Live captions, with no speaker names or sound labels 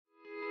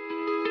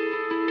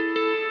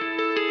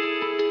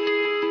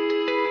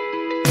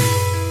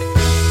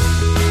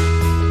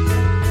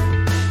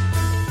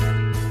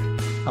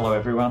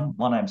everyone.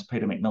 My name's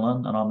Peter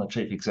McMillan and I'm the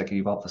Chief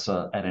Executive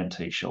Officer at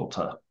MT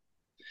Shelter.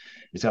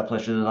 It's our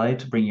pleasure today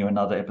to bring you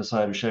another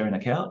episode of Sharing the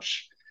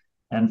Couch.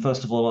 And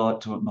first of all, I'd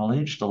like to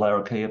acknowledge the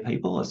Larrakia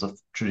people as the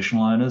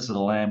traditional owners of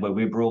the land where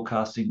we're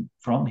broadcasting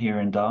from here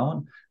in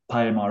Darwin,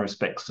 paying my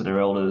respects to their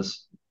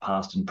elders,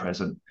 past and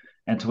present,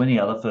 and to any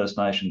other First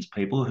Nations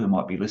people who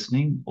might be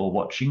listening or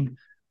watching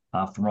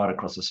from right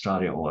across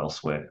Australia or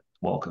elsewhere.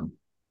 Welcome.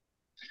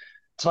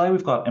 Today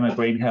we've got Emma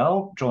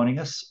Greenhalgh joining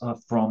us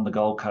from the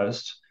Gold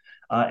Coast.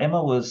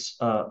 Emma was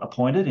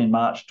appointed in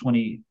March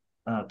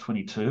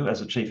 2022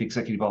 as the Chief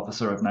Executive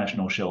Officer of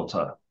National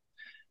Shelter.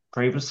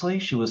 Previously,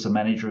 she was the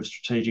Manager of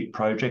Strategic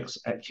Projects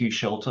at Q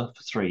Shelter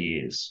for 3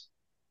 years.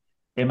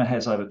 Emma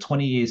has over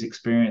 20 years'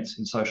 experience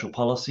in social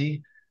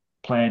policy,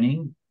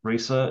 planning,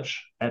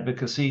 research,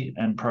 advocacy,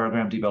 and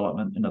program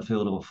development in the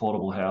field of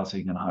affordable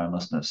housing and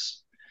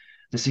homelessness.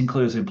 This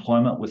includes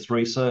employment with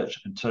research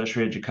and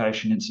tertiary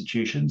education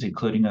institutions,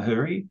 including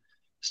AHURI,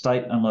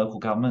 state and local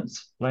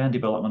governments, land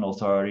development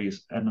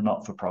authorities, and the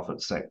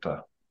not-for-profit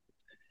sector.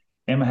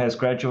 Emma has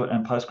graduate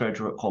and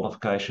postgraduate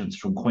qualifications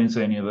from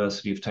Queensland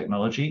University of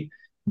Technology,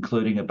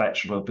 including a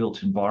Bachelor of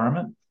Built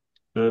Environment,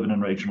 Urban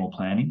and Regional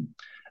Planning,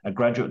 a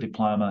Graduate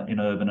Diploma in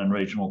Urban and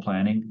Regional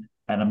Planning,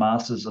 and a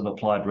Masters of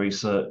Applied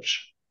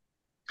Research.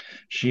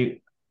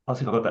 I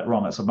think I got that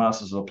wrong. It's a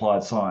Masters of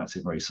Applied Science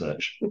in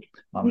Research.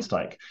 My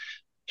mistake.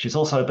 She's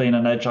also been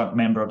an adjunct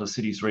member of the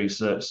Cities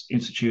Research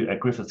Institute at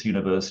Griffith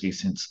University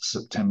since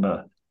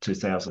September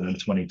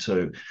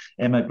 2022.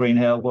 Emma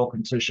Greenhalgh,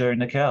 welcome to Sharing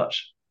the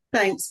Couch.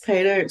 Thanks,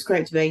 Peter. It's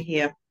great to be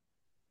here.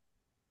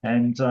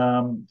 And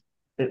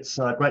it's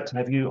great to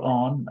have you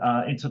on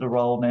into the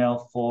role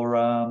now for,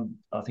 I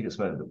think it's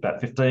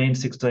about 15,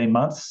 16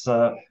 months.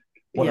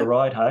 What a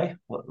ride, hey?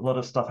 A lot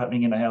of stuff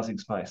happening in the housing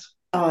space.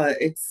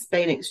 It's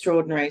been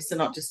extraordinary. So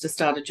not just to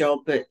start a job,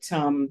 but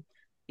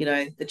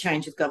the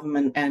change of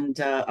government and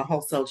a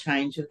wholesale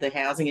change of the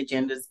housing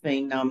agenda has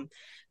been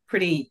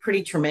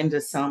pretty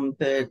tremendous.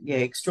 But yeah,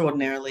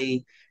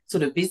 extraordinarily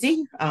sort of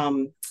busy,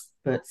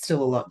 but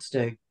still a lot to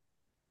do.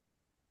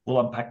 We'll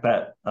unpack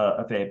that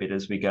a fair bit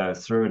as we go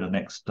through in the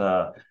next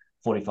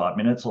 45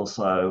 minutes or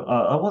so.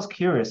 I was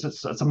curious.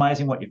 It's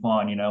amazing what you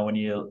find, when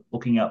you're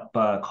looking up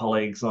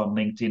colleagues on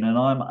LinkedIn, and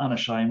I'm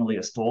unashamedly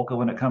a stalker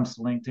when it comes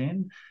to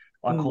LinkedIn.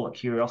 I call it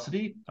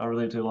curiosity. I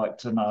really do like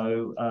to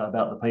know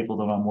about the people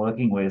that I'm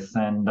working with.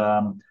 And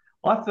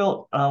I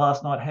felt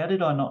last night, how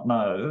did I not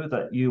know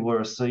that you were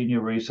a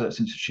Senior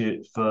Research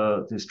Institute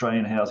for the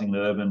Australian Housing and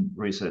Urban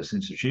Research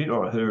Institute,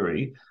 or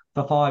AHURI,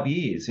 for 5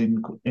 years? I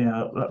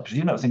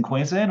presume that was in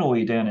Queensland, or were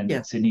you down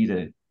in Sydney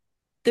there?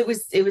 It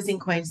was in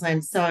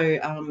Queensland. So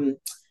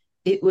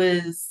it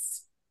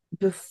was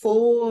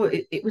before,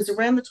 it was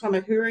around the time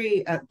of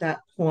AHURI at that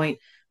point,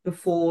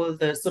 before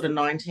the sort of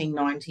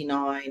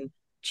 1999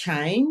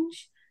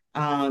 change.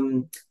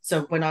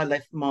 So when I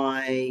left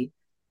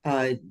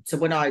I'd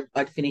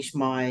finished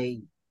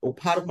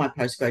part of my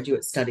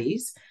postgraduate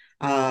studies,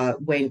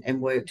 went and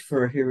worked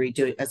for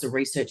AHURI as a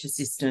research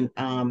assistant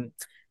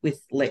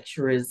with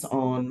lecturers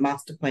on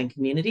master plan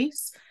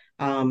communities.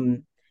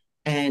 And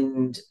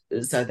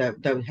so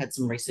they had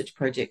some research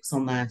projects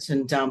on that,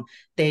 and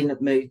then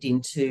moved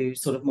into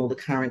sort of more the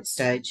current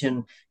stage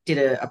and did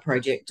a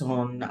project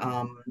on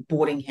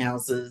boarding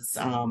houses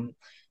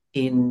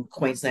in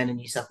Queensland and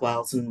New South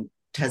Wales and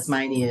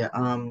Tasmania,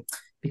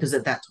 because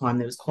at that time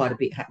there was quite a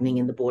bit happening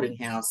in the boarding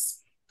house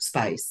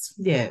space.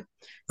 Yeah.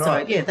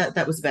 Right. So yeah,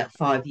 that was about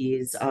 5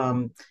 years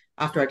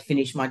after I'd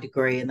finished my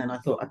degree, and then I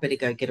thought I'd better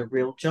go get a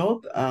real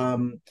job,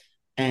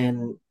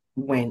 and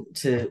went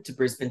to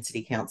Brisbane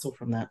City Council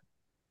from that.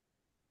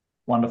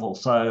 Wonderful.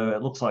 So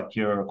it looks like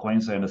you're a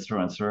Queenslander through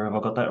and through. Have I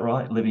got that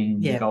right?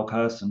 Living in the Gold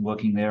Coast and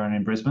working there and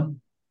in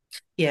Brisbane?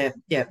 Yeah.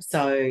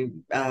 So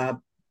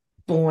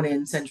born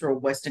in central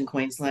Western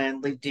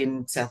Queensland, lived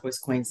in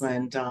southwest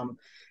Queensland.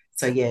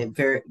 So yeah,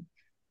 very,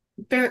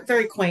 very,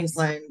 very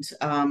Queensland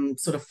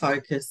sort of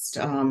focused.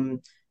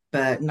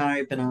 But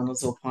no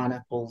bananas or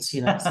pineapples,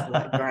 sort of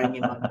like growing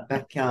in my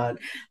backyard.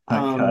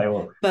 Okay,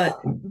 well.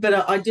 But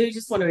I do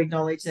just want to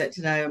acknowledge that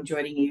today I'm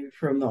joining you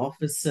from the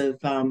office of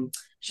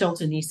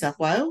Shelter New South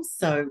Wales.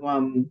 So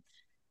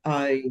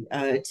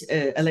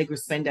Allegra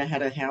Spender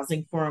had a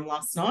housing forum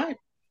last night.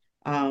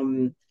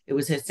 It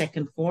was her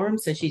second forum,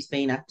 so she's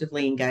been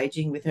actively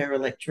engaging with her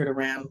electorate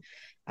around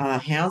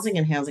housing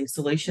and housing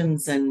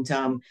solutions. And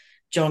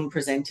John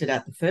presented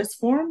at the first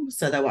forum,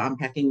 so they were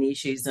unpacking the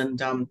issues.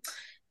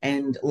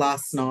 And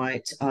last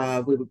night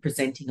we were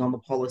presenting on the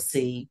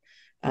policy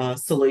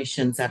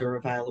solutions that are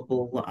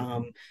available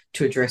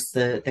to address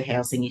the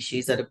housing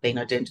issues that have been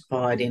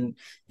identified in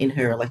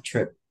her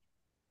electorate.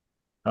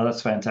 Oh,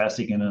 that's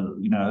fantastic, and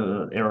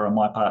an error on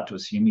my part to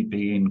assume you'd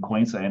be in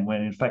Queensland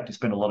when, in fact, you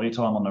spend a lot of your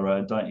time on the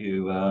road, don't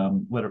you?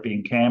 Whether it be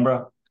in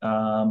Canberra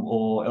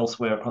or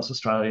elsewhere across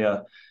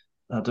Australia,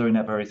 doing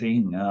that very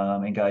thing,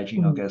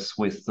 engaging, I guess,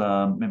 with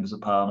members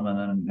of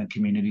Parliament and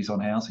communities on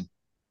housing.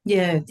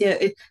 Yeah,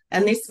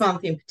 and this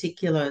month in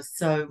particular.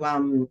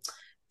 So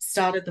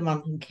started the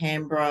month in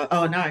Canberra.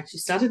 Oh no, actually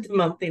started the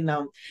month in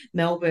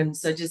Melbourne.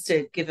 So just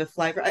to give a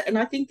flavour, and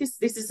I think this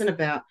isn't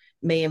about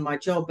me and my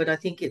job, but I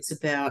think it's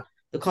about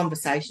the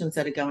conversations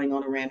that are going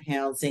on around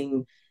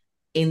housing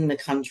in the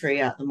country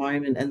at the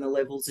moment and the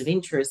levels of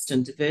interest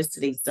and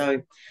diversity.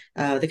 So,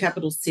 the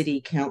capital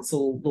city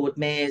council Lord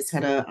Mayor's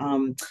had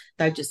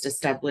they've just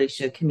established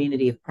a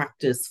community of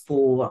practice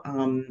for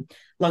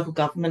local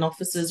government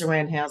officers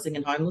around housing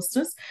and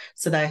homelessness.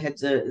 So they had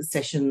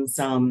sessions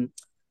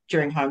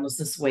during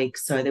homelessness week.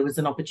 So there was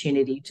an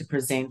opportunity to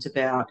present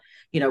about,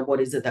 what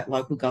is it that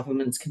local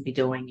governments can be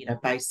doing,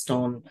 based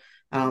on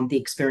the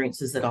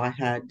experiences that I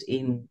had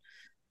in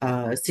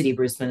City of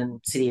Brisbane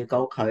and City of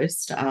Gold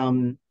Coast.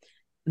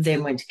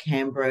 Then went to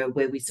Canberra,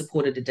 where we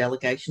supported a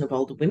delegation of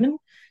older women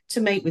to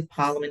meet with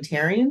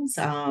parliamentarians.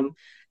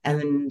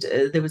 And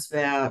there was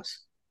about,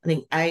 I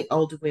think, 8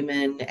 older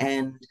women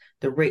and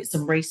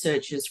some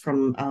researchers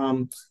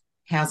from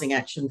Housing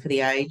Action for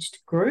the Aged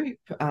group.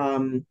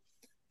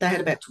 They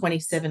had about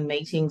 27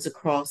 meetings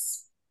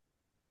across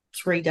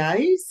 3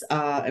 days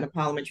and a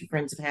Parliamentary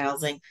Friends of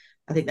Housing.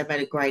 I think they've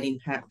made a great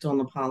impact on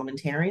the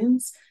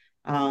parliamentarians.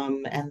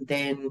 And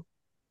then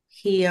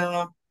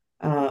here,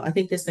 I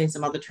think there's been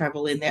some other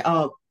travel in there.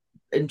 Oh,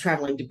 and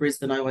travelling to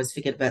Brisbane, I always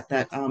forget about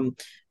that.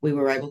 We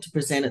were able to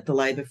present at the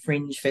Labor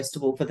Fringe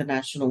Festival for the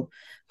National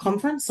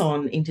Conference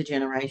on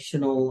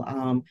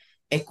intergenerational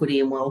equity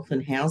and wealth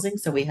and housing.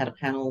 So we had a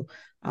panel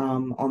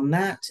on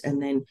that.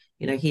 And then,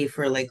 here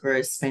for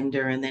Allegra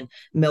Spender. And then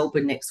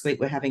Melbourne next week,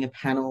 we're having a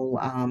panel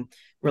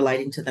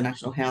relating to the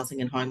National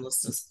Housing and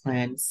Homelessness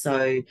Plan.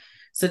 So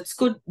it's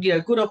good,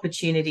 good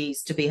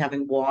opportunities to be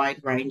having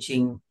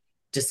wide-ranging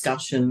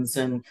discussions,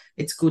 and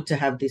it's good to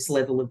have this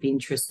level of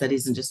interest that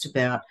isn't just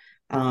about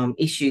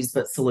issues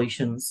but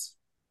solutions.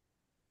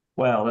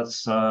 Wow,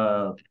 that's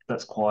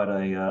quite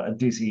a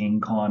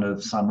dizzying kind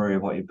of summary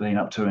of what you've been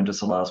up to in just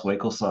the last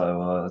week or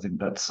so. I think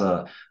that's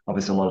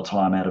obviously a lot of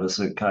time out of a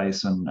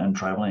suitcase and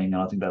traveling, and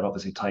I think that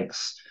obviously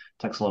takes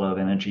a lot of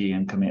energy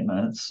and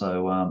commitment.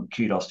 So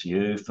kudos to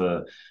you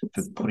for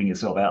putting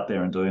yourself out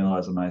there and doing all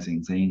those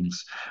amazing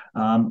things.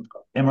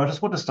 Emma, I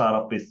just want to start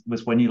off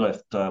with when you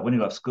left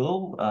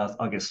school.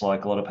 I guess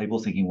like a lot of people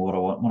thinking, what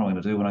am I going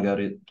to do when I go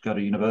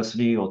to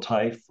university or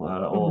TAFE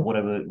or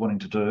whatever wanting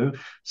to do.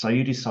 So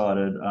you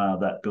decided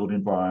that built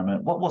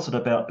environment. What was it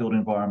about built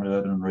environment,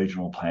 urban and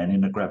regional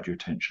planning that grabbed your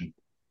attention?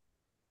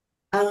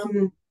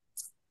 Um,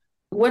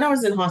 when I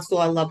was in high school,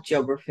 I loved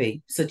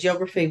geography. So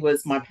geography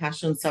was my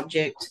passion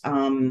subject.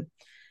 And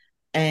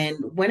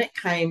when it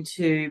came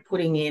to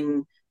putting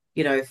in,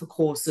 for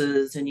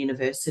courses and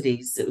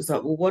universities, it was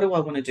like, well, what do I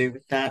want to do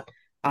with that?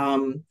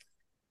 And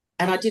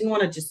I didn't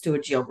want to just do a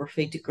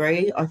geography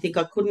degree. I think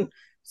I couldn't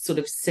sort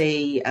of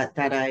see at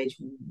that age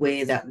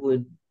where that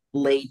would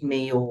lead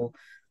me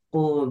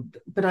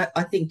but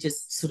I think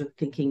just sort of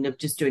thinking of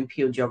just doing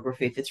pure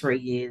geography for 3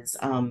 years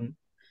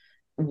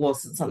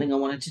wasn't something I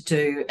wanted to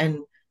do.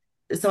 And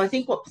so I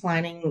think what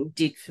planning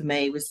did for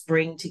me was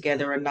bring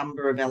together a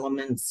number of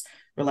elements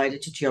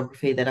related to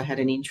geography that I had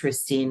an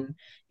interest in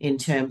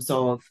terms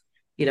of,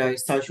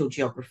 social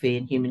geography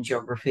and human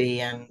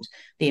geography and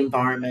the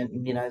environment.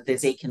 And,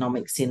 there's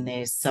economics in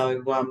there.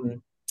 So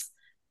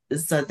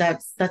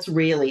that's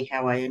really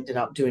how I ended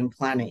up doing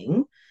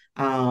planning,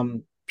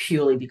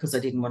 purely because I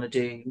didn't want to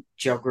do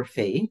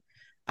geography.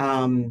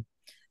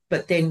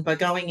 But then by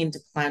going into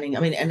planning, I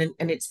mean,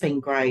 and it's been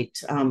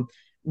great.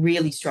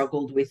 Really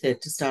struggled with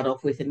it to start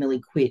off with and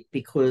nearly quit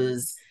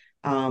because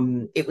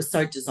it was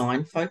so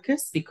design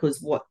focused, because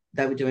what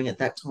they were doing at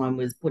that time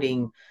was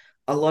putting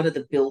a lot of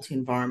the built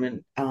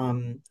environment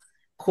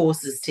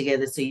courses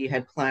together. So you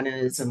had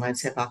planners and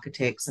landscape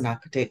architects and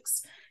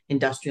architects,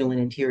 industrial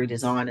and interior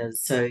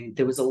designers. So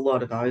there was a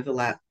lot of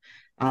overlap.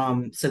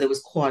 So there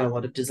was quite a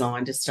lot of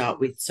design to start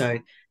with. So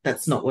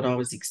that's not what I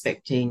was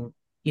expecting,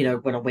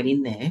 when I went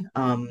in there.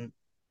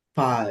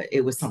 But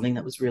it was something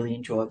that was really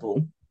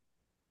enjoyable.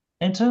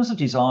 In terms of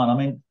design, I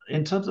mean,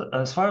 in terms of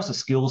as far as the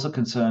skills are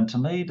concerned, to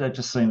me, that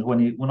just seems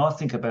when I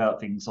think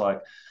about things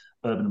like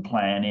urban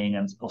planning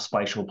and or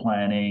spatial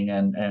planning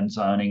and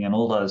zoning and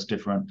all those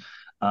different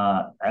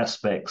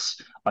aspects,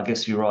 I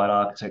guess you're right,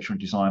 architecture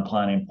and design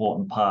play an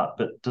important part,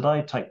 but do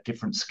they take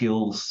different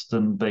skills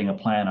than being a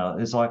planner?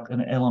 There's like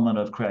an element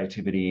of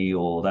creativity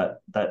or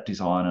that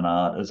design and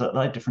art. Is that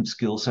they different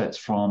skill sets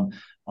from,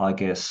 I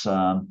guess,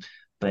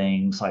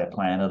 being, say, a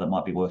planner that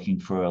might be working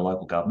for a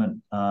local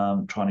government,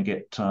 trying to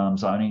get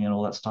zoning and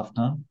all that stuff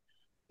done?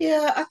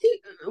 Yeah,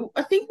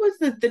 I think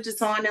with the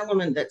design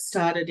element that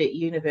started at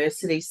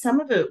university,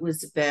 some of it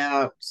was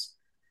about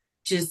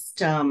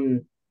just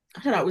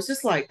I don't know, it was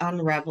just like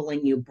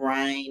unraveling your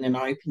brain and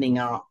opening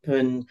up,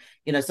 and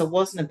so it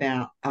wasn't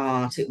about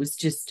art. It was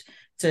just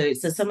so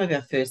some of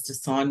our first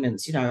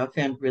assignments, I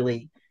found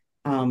really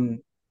um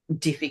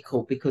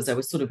difficult because they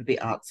were sort of a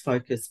bit arts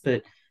focused,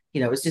 but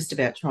it was just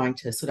about trying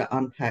to sort of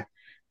unpack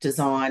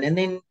design. And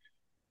then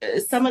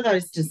some of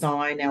those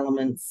design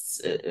elements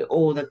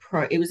or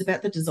it was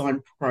about the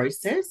design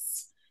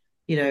process,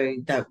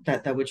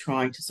 that they were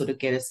trying to sort of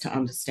get us to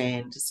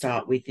understand to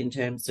start with, in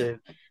terms of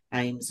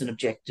aims and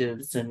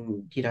objectives,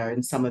 and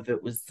and some of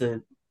it was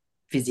the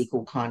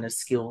physical kind of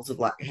skills of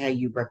like how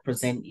you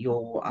represent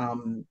your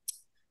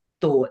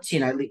thoughts,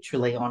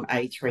 literally on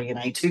A3 and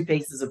A2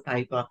 pieces of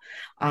paper.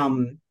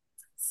 Um,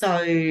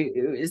 so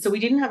we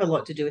didn't have a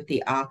lot to do with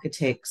the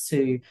architects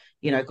who,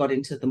 got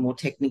into the more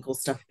technical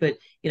stuff, but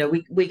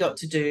we got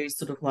to do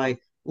sort of like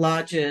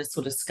larger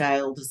sort of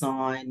scale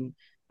design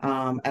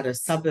at a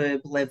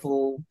suburb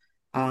level.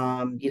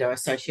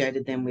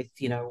 Associated them with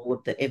all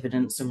of the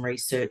evidence and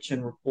research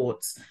and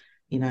reports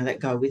that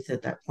go with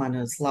it that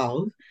planners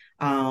love.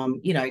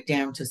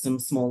 Down to some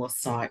smaller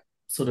site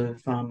sort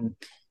of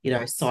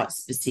site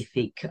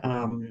specific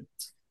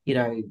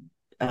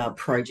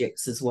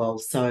projects as well.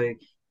 So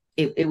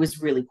it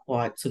was really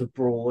quite sort of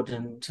broad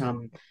and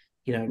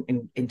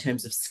in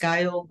terms of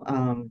scale.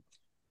 And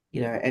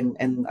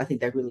I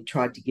think they really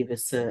tried to give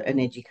us an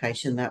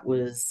education that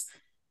was,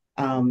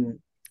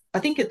 I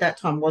think at that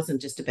time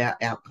wasn't just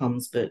about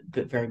outcomes, but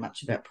very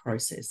much about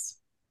process.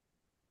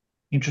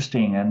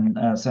 Interesting,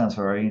 and sounds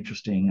very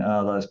interesting,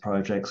 those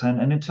projects.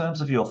 And in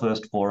terms of your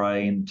first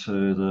foray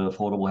into the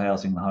affordable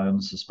housing and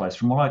homelessness space,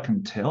 from what I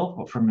can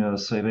tell from your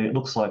CV, it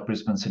looks like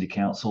Brisbane City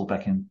Council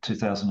back in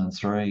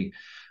 2003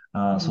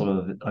 sort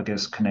of, I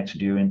guess,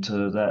 connected you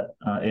into that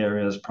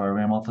area as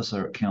program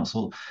officer at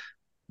council.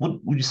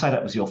 Would you say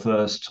that was your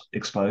first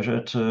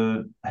exposure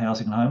to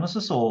housing and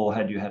homelessness, or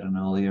had you had an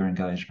earlier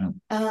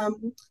engagement? I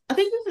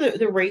think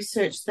the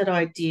research that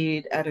I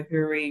did at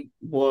Ahuri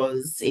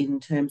was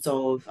in terms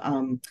of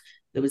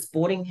there was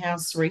boarding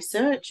house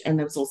research and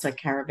there was also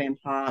caravan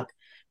park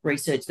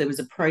research. There was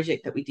a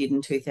project that we did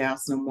in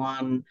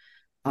 2001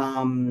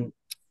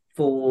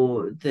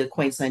 for the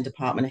Queensland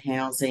Department of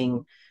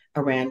Housing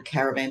around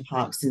caravan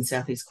parks in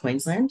southeast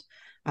Queensland.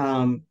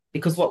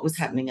 Because what was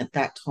happening at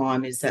that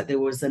time is that there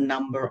was a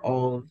number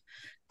of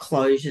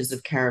closures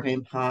of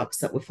caravan parks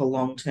that were for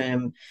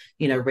long-term,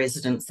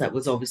 residents that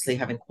was obviously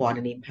having quite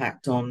an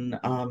impact on,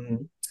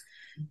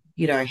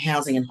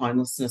 housing and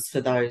homelessness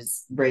for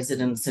those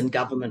residents, and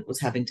government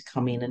was having to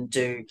come in and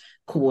do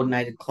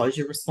coordinated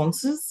closure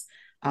responses.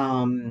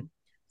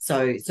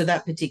 So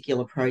that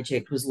particular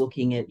project was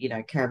looking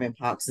at, caravan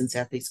parks in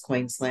southeast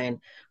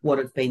Queensland, what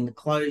have been the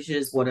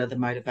closures, what are the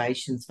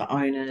motivations for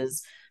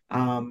owners.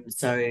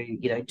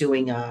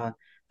 Doing a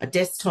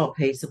desktop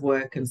piece of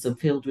work and some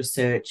field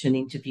research and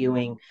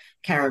interviewing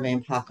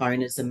caravan park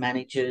owners and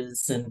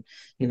managers and,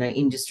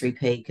 industry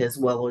peak, as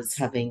well as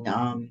having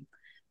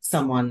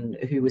someone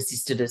who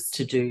assisted us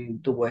to do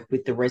the work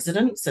with the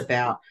residents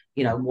about,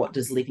 what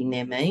does living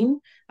there mean.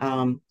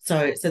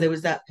 So there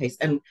was that piece.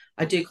 And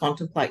I do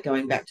contemplate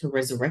going back to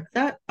resurrect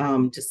that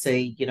to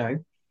see,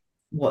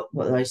 what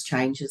those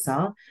changes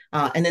are.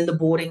 And then the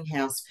boarding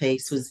house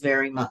piece was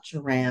very much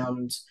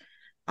around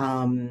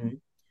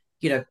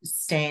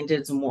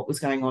standards and what was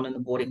going on in the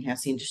boarding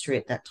house industry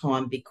at that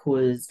time,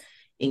 because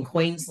in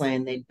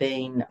Queensland there'd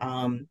been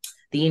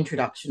the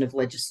introduction of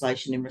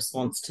legislation in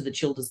response to the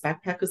Childers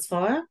Backpackers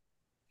fire,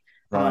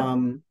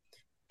 Right.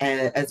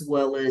 as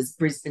well as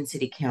Brisbane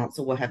City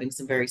Council were having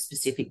some very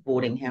specific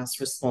boarding house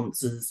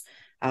responses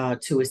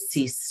to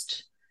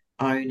assist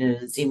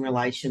owners in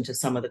relation to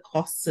some of the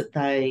costs that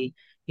they,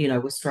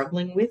 were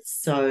struggling with.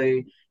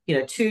 So,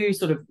 two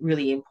sort of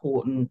really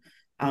important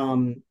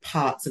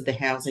parts of the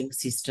housing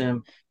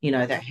system,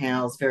 that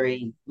house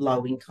very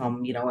low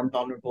income, and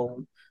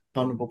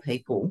vulnerable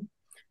people.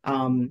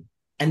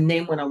 And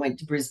then when I went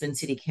to Brisbane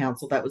City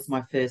Council, that was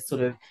my first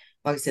sort of,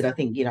 like I said, I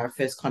think,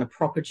 first kind of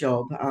proper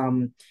job.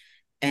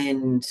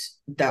 And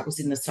that was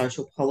in the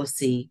social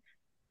policy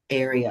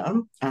area.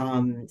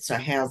 So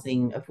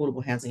housing,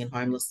 affordable housing and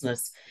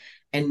homelessness.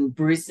 And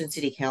Brisbane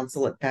City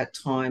Council at that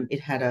time, it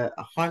had a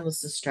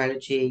homelessness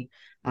strategy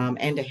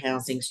and a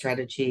housing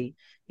strategy.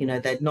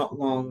 They'd not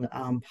long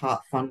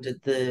part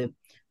funded the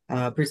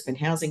Brisbane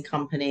Housing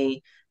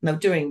Company. And they were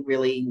doing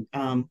really,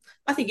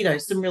 I think,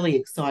 some really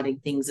exciting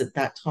things at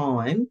that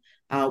time,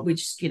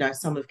 which,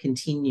 some have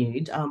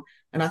continued.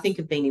 And I think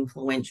have been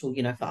influential,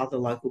 for other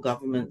local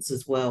governments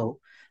as well.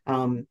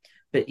 But,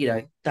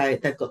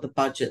 they've got the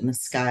budget and the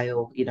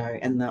scale,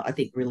 and I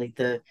think really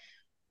the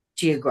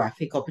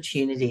geographic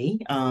opportunity,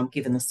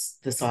 given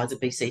the size of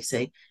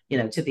BCC,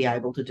 to be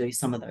able to do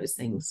some of those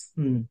things.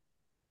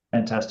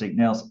 Fantastic.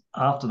 Now,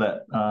 after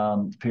that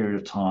period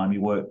of time,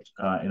 you worked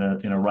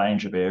in a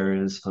range of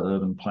areas for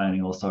urban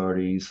planning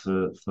authorities,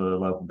 for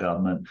local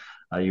government.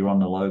 You were on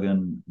the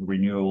Logan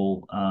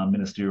Renewal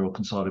Ministerial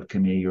Consultative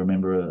Committee. You're a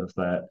member of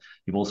that.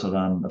 You've also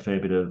done a fair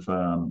bit of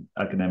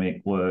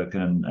academic work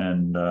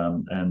and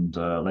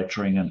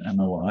lecturing and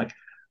the like.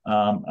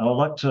 I'd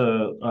like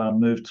to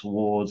move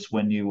towards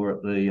when you were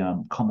at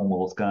the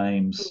Commonwealth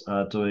Games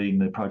doing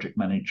the project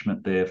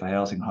management there for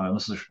housing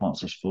homelessness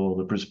responses for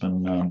the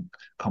Brisbane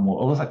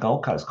Commonwealth. Oh, was that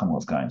Gold Coast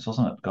Commonwealth Games,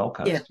 wasn't it? Gold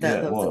Yeah, Coast. Yeah,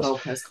 that it was the was.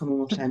 Gold Coast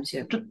Commonwealth Games.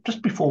 Yeah.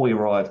 Just before we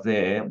arrived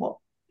there, what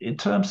in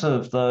terms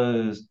of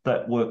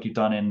that work you've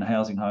done in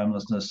housing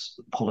homelessness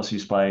policy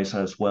space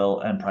as well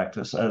and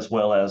practice, as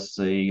well as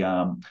the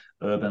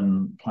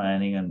urban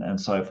planning and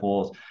so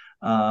forth.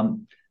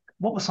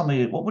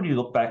 what would you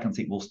look back and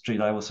think, well, gee,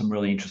 they were some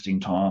really interesting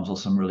times or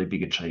some really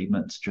big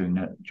achievements during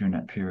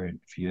that period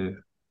for you?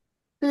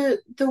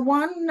 The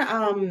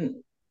one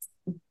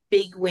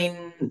big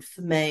win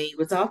for me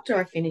was after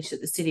I finished at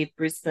the City of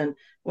Brisbane,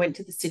 went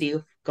to the City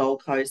of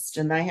Gold Coast,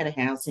 and they had a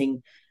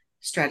housing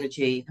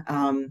strategy.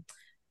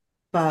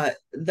 But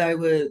they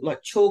were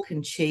like chalk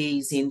and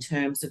cheese in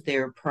terms of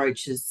their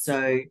approaches.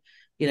 So,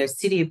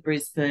 City of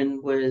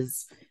Brisbane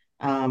was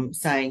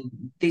saying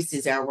this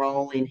is our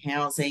role in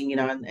housing,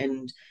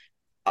 and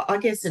I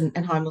guess and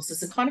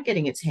homelessness and kind of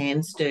getting its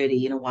hands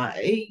dirty in a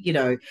way,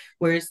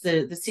 whereas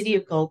the City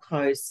of Gold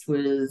Coast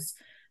was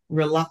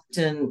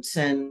reluctant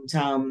and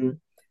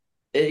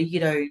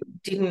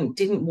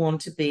didn't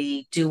want to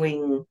be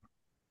doing,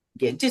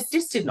 yeah,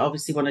 just didn't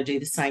obviously want to do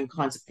the same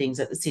kinds of things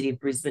that the City of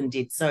Brisbane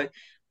did. So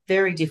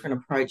very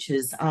different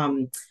approaches.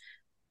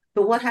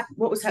 But what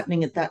was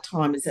happening at that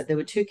time is that there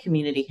were two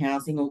community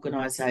housing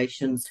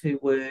organisations who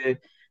were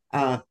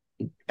uh,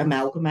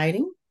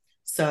 amalgamating.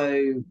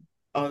 So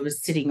I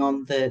was sitting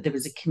on there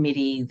was a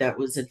committee that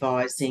was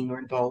advising or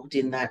involved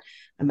in that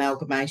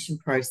amalgamation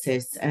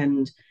process.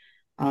 And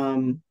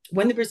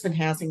when the Brisbane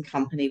Housing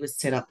Company was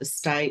set up, the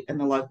state and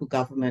the local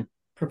government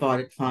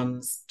provided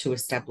funds to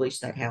establish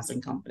that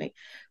housing company.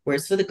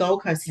 Whereas for the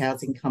Gold Coast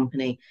Housing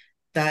Company,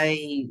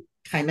 they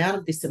came out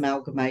of this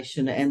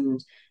amalgamation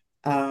and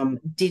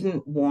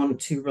didn't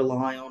want to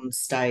rely on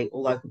state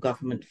or local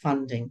government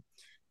funding.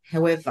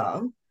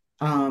 However,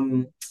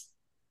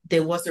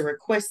 there was a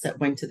request that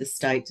went to the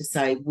state to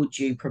say, would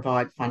you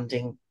provide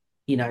funding,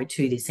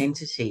 to this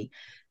entity?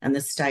 And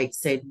the state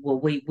said, well,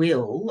 we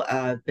will,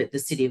 but the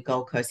City of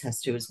Gold Coast has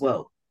to as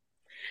well.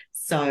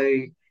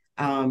 So,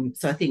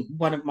 so I think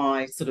one of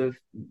my sort of,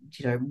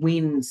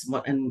 wins,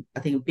 and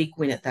I think a big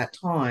win at that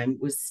time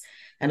was,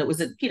 and it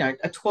was a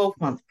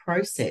 12-month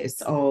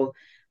process of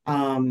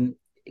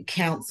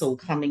council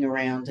coming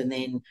around and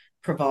then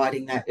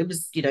providing that. It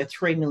was,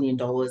 $3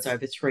 million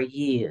over 3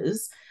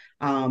 years.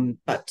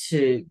 But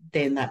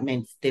then that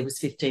meant there was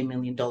 $15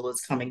 million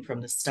coming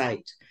from the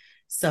state.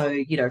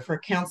 So, for a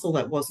council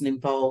that wasn't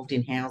involved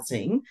in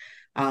housing,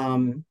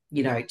 to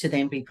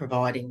then be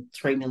providing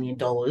 $3 million,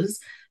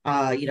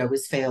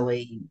 was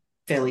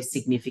fairly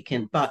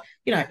significant. But,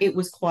 it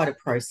was quite a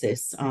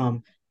process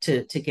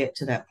to get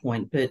to that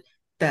point. But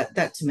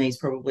that to me is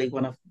probably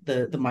one of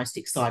the most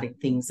exciting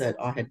things that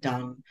I had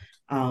done,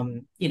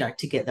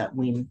 to get that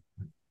win.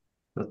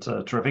 That's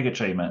a terrific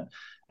achievement.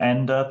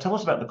 And tell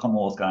us about the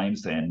Commonwealth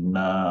Games then.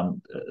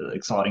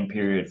 Exciting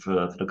period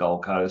for the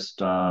Gold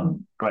Coast.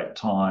 Great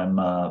time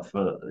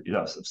for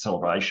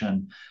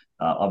celebration.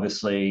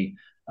 Obviously,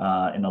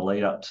 in the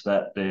lead up to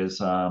that,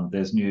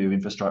 there's new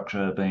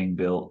infrastructure being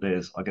built.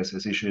 I guess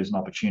there's issues and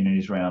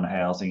opportunities around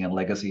housing and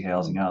legacy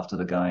housing after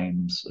the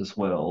games as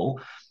well.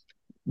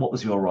 What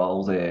was your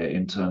role there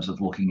in terms of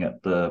looking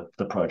at the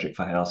project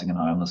for housing and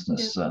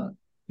homelessness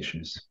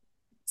issues?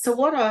 So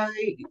what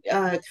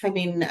I came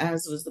in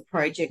as was the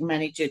project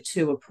manager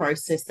to a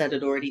process that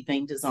had already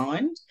been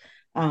designed.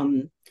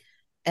 And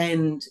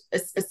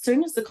as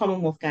soon as the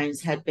Commonwealth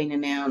Games had been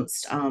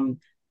announced, the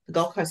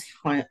Gold Coast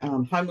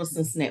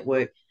Homelessness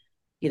Network,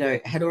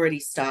 had already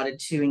started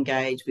to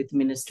engage with the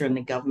minister and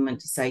the government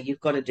to say,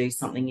 you've got to do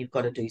something, you've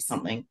got to do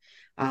something.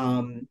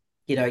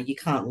 You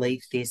can't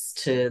leave this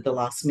to the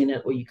last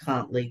minute, or you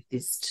can't leave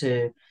this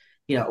to,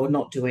 or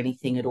not do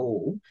anything at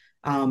all.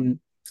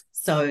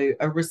 So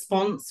a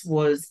response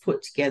was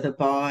put together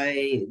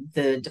by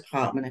the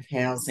Department of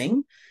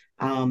Housing.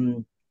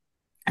 And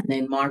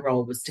then my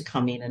role was to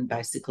come in and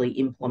basically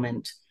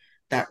implement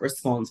that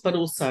response, but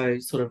also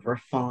sort of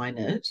refine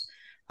it.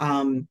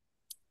 And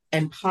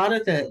part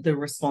of the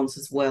response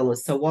as well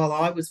is, so while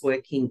I was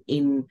working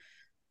in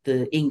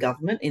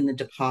government, in the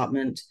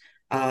department,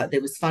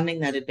 there was funding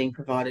that had been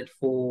provided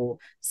for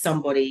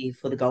somebody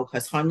for the Gold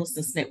Coast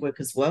Homelessness Network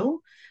as well.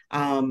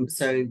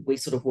 So we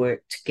sort of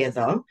worked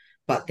together,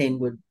 but then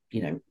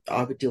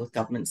I would deal with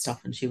government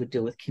stuff and she would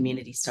deal with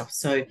community stuff.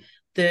 So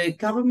the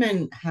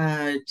government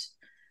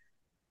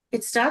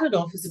it started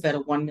off as about a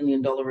 $1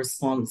 million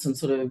response and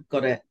sort of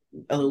got it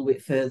a little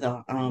bit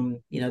further.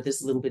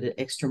 There's a little bit of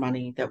extra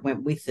money that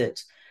went with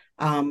it.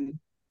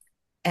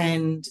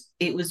 And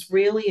it was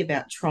really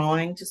about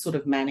trying to sort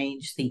of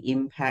manage the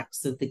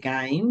impacts of the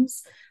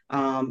games.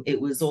 It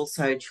was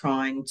also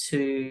trying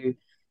to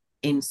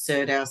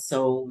insert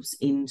ourselves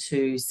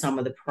into some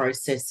of the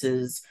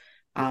processes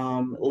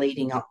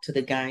leading up to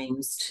the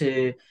games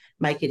to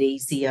make it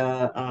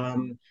easier,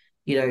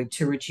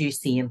 to reduce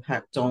the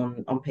impact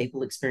on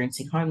people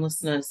experiencing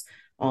homelessness,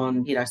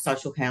 on,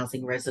 social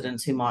housing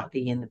residents who might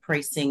be in the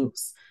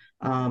precincts,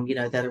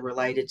 that are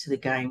related to the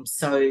games.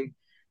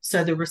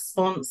 So the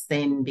response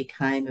then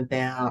became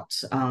about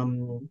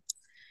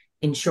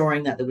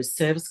ensuring that there was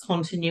service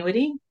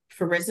continuity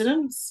for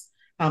residents,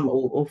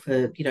 or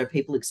for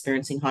people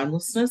experiencing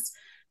homelessness,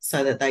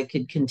 so that they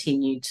could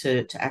continue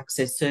to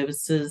access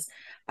services.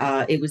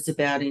 It was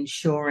about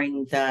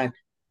ensuring that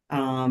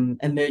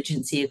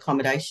emergency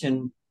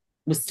accommodation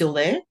was still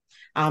there,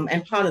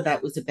 and part of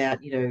that was about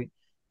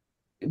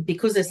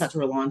because there's such a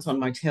reliance on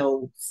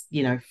motels,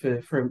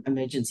 for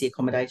emergency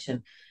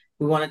accommodation,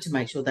 we wanted to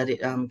make sure that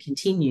it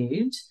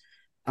continued,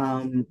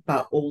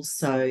 but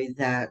also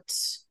that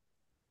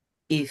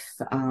if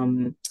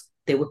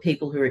there were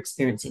people who were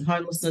experiencing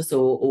homelessness,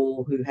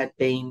 or who had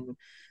been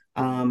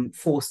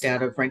forced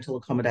out of rental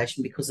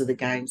accommodation because of the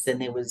games, then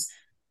there was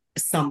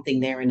something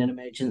there in an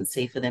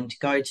emergency for them to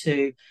go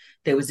to.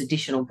 There was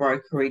additional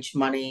brokerage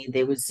money.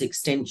 There was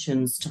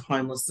extensions to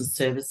homelessness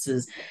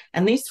services.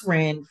 And this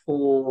ran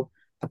for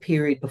a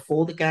period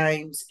before the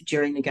games,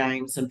 during the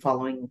games, and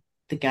following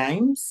the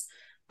games.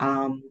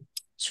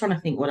 Trying to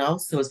think what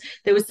else there was.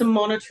 There was some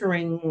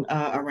monitoring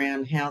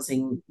around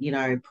housing,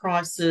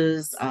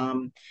 prices.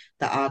 The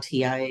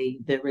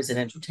RTA, the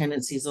Residential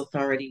Tenancies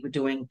Authority, were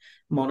doing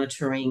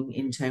monitoring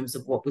in terms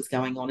of what was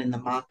going on in the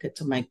market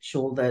to make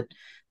sure that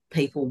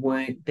people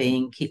weren't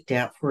being kicked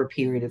out for a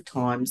period of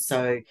time,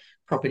 so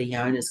property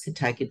owners could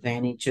take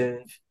advantage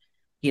of,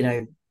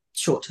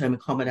 short-term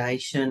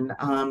accommodation.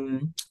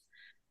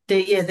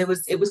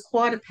 It was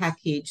quite a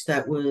package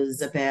that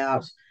was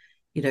about,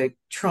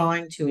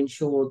 trying to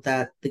ensure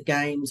that the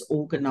games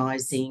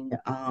organising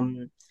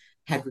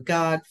had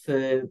regard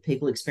for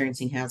people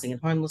experiencing housing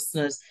and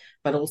homelessness,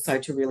 but also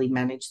to really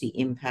manage the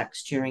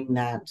impacts during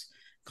that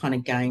kind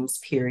of games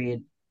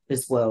period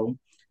as well.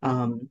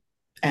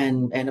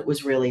 And it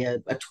was really a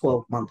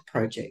 12-month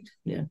project.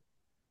 Yeah.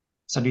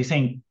 So do you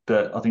think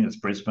that, I think it's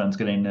Brisbane's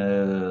getting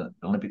the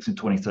Olympics in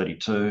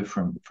 2032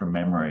 from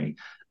memory?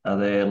 Are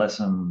there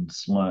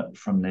lessons learnt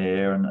from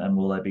there, and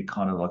will they be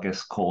kind of, I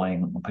guess,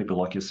 calling on people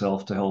like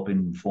yourself to help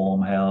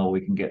inform how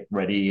we can get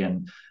ready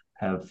and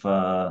have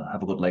a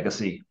good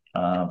legacy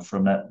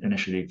from that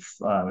initiative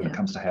when it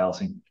comes to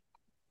housing?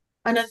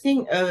 And I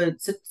think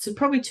so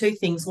probably two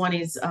things. One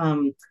is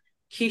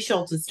Q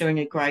Shelter's doing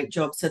a great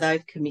job. So they've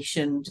had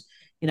commissioned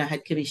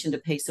a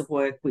piece of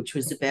work which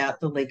was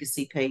about the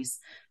legacy piece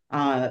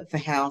for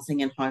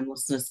housing and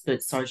homelessness,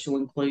 but social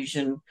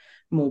inclusion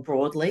more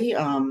broadly.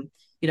 And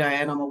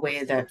I'm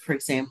aware that, for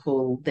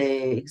example,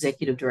 their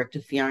executive director,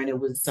 Fiona,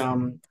 was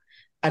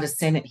at a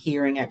Senate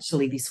hearing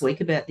actually this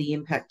week about the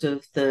impact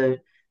of the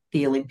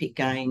Olympic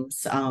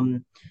Games.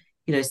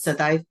 So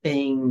they've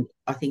been,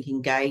 I think,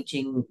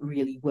 engaging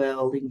really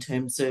well in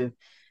terms of,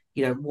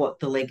 what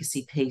the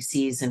legacy piece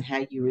is and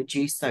how you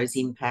reduce those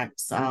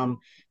impacts,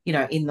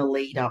 in the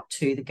lead up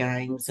to the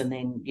games, and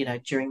then,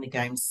 during the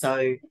games.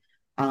 So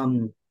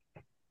I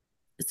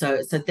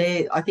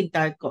think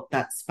they've got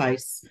that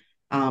space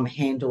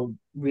handled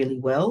really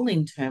well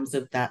in terms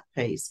of that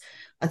piece.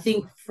 I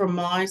think from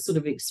my sort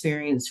of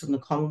experience from the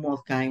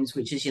Commonwealth Games,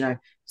 which is,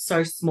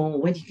 so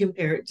small when you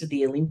compare it to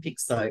the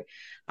Olympics, though,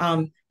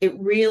 it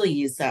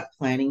really is that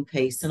planning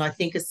piece. And I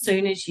think as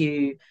soon as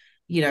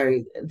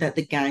that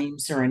the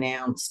games are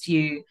announced,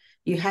 you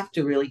have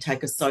to really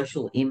take a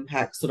social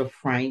impact sort of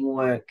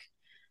framework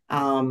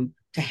to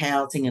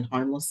housing and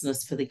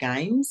homelessness for the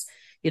games.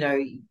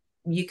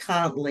 You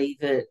can't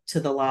leave it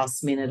to the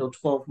last minute, or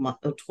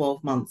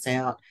 12 months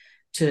out,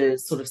 to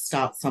sort of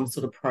start some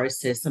sort of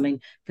process. I mean,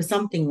 for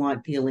something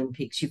like the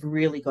Olympics, you've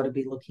really got to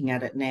be looking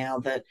at it now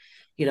that,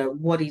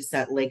 what is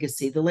that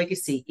legacy? The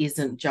legacy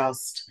isn't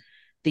just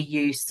the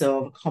use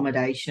of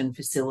accommodation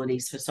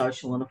facilities for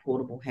social and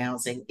affordable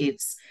housing.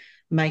 It's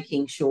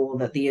making sure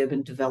that the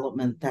urban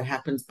development that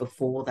happens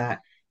before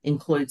that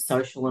includes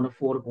social and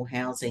affordable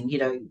housing.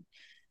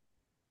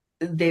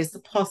 There's the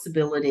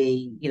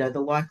possibility, the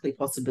likely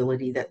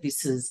possibility that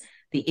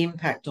the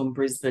impact on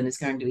Brisbane is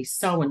going to be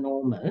so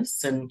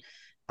enormous, and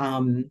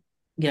and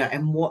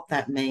what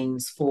that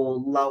means for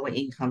lower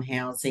income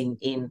housing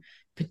in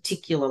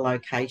particular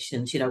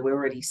locations. We're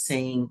already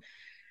seeing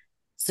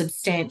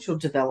substantial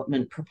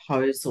development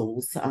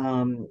proposals.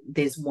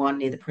 There's one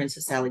near the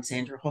Princess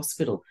Alexandra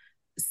Hospital,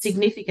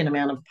 significant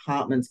amount of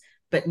apartments,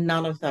 but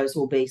none of those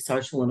will be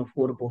social and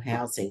affordable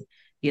housing.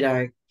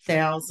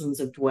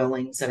 Thousands of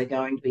dwellings that are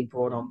going to be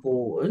brought on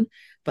board,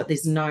 but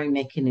there's no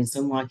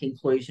mechanism like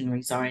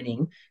inclusionary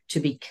zoning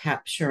to be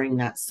capturing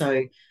that,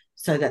 so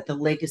that the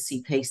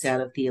legacy piece out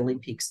of the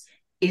Olympics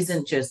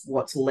isn't just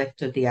what's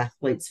left of the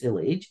athletes'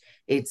 village,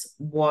 it's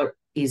what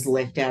is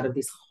left out of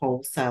this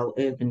wholesale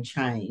urban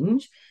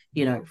change,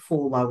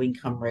 for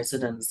low-income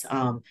residents.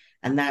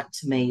 And that,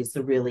 to me, is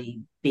the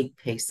really big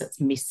piece that's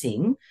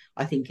missing,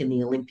 I think, in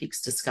the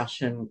Olympics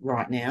discussion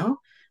right now.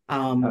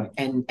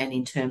 And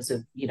in terms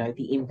of,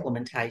 the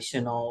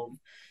implementation of,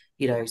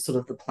 sort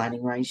of the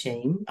planning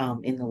regime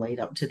in the lead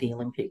up to the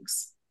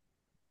Olympics.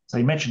 So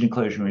you mentioned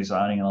inclusionary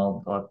zoning,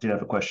 and I did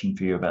have a question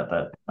for you about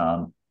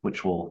that,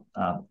 which we'll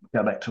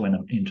go back to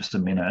in just a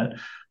minute.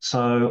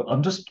 So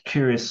I'm just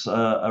curious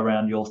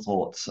around your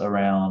thoughts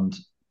around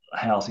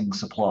housing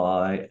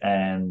supply,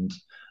 and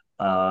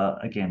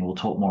again, we'll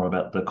talk more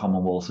about the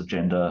Commonwealth's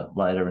agenda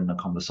later in the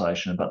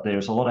conversation, but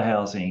there's a lot of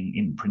housing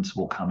in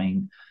principle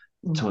coming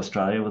to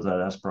Australia with that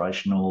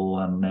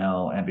aspirational and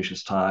now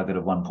ambitious target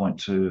of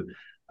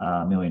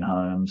 1.2 million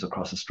homes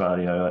across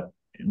Australia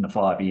in the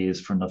 5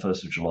 years from the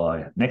 1st of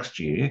July next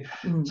year.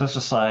 Mm. So let's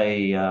just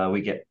say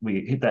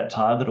we hit that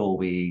target, or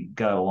we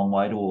go a long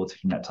way towards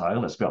hitting that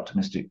target. Let's be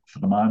optimistic for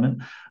the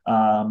moment.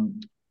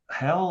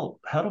 How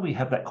do we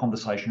have that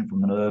conversation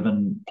from an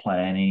urban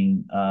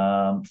planning,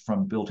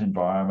 from built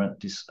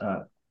environment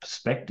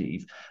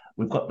perspective?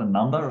 We've got the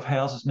number of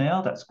houses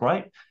now, that's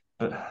great,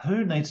 but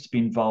who needs to be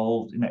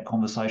involved in that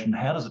conversation?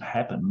 How does it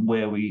happen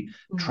where we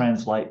Mm.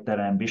 translate that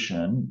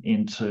ambition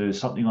into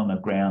something on the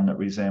ground that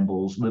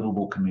resembles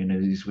livable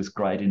communities with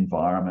great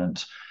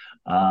environment,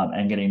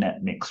 and getting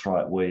that mix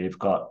right, where you've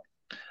got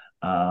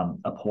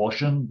a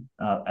portion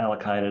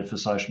allocated for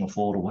social and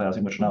affordable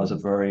housing, which I know is a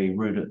very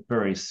rude,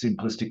 very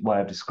simplistic way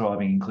of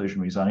describing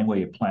inclusionary zoning, where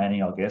you're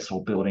planning, I guess,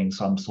 or building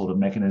some sort of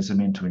mechanism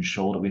in to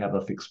ensure that we have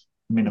a fixed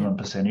minimum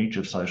percentage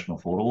of social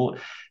and affordable.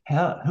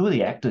 Who are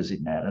the actors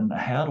in that, and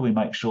how do we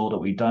make sure that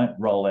we don't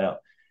roll out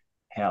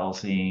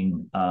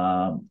housing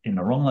in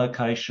the wrong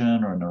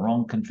location or in the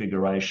wrong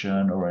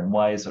configuration or in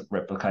ways that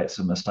replicate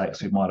some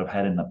mistakes we might have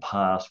had in the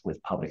past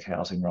with public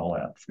housing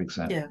rollout, for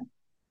example? Yeah.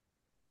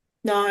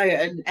 No,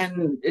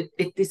 and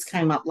this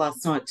came up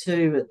last night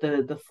too at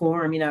the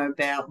forum,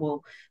 about,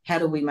 well, how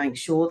do we make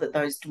sure that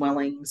those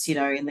dwellings,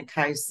 in the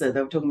case that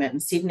they were talking about in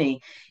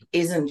Sydney,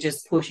 isn't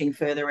just pushing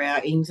further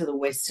out into the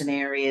western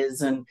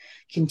areas and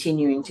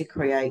continuing to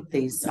create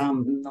these,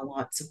 the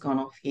lights have gone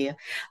off here,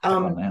 Back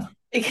on now.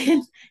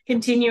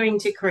 continuing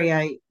to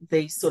create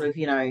these sort of,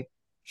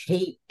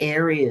 heat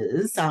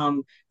areas.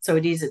 So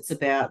it's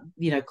about,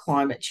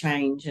 climate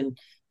change and,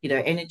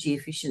 energy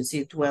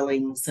efficiency of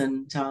dwellings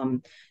and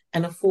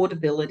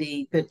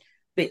affordability.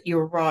 But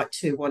you're right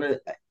too.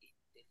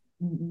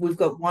 We've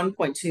got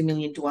 1.2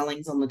 million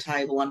dwellings on the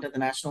table under the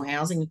National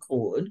Housing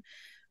Accord.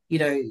 You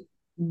know,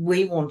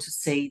 we want to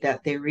see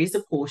that there is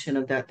a portion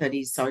of that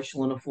is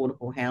social and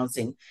affordable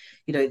housing.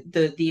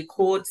 The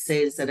Accord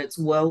says that it's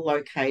well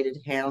located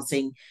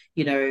housing.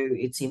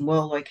 It's in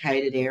well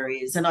located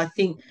areas, and I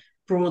think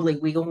broadly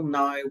we all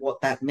know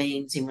what that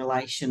means in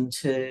relation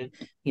to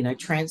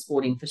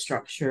transport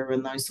infrastructure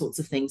and those sorts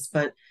of things.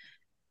 But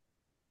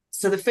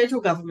so the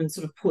federal government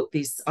sort of put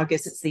this, I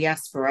guess it's the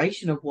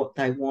aspiration of what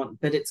they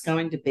want, but it's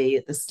going to be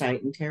at the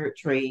state and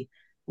territory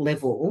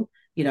level,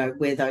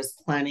 where those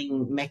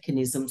planning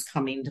mechanisms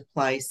come into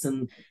place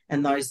and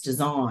those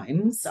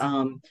designs,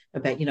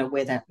 about,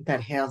 where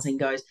that housing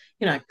goes,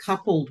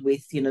 coupled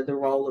with, the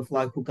role of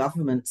local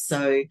government.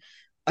 So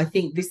I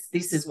think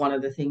this is one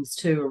of the things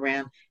too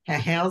around how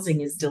housing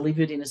is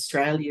delivered in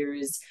Australia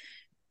is,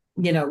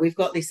 we've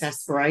got this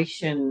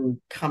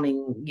aspiration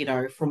coming,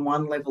 from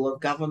one level of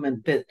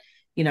government, but,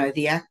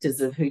 the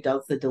actors of who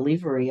does the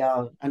delivery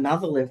are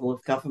another level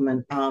of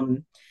government,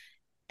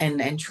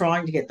 and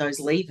trying to get those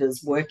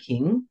levers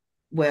working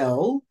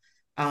well,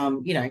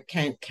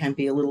 can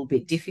be a little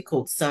bit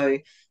difficult. So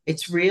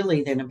it's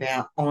really then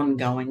about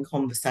ongoing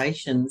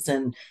conversations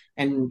and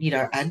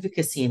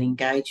advocacy and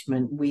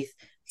engagement with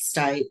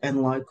state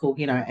and local,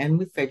 and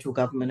with federal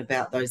government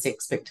about those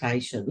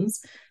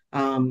expectations.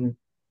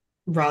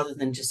 Rather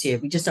than just,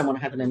 we just don't want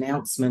to have an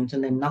announcement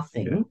and then Yeah.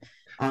 nothing.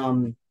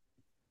 Um,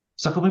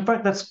 So can we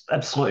break that's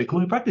absolutely? Can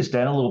we break this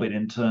down a little bit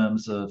in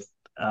terms of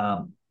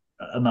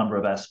a number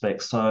of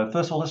aspects? So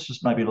first of all, let's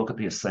just maybe look at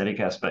the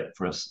aesthetic aspect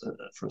for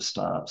a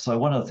start. So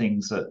one of the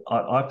things that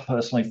I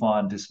personally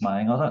find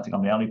dismaying, I don't think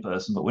I'm the only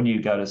person, but when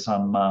you go to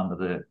some of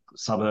the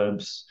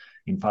suburbs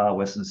in far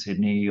western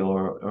Sydney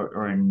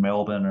or in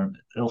Melbourne or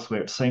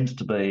elsewhere, it seems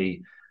to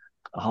be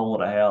a whole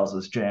lot of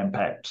houses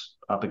jam-packed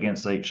up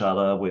against each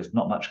other with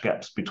not much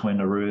gaps between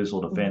the roofs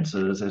or the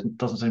fences. There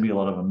doesn't seem to be a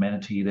lot of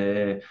amenity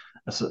there.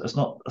 It's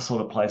not a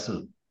sort of place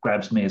that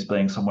grabs me as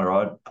being somewhere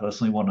I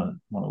personally want to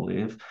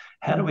live.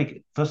 How do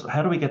we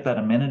get that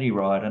amenity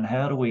right, and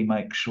how do we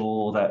make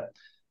sure that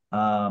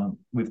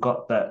we've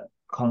got that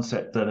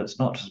concept that it's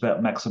not just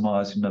about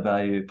maximising the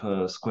value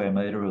per square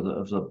metre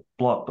of the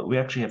block, but we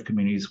actually have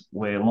communities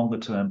where longer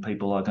term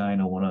people are going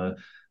to want to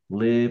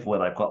live, where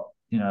they've got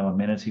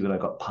amenity, where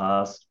they've got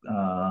parks,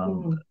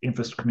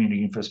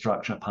 community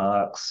infrastructure,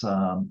 parks,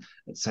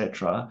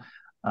 etc.,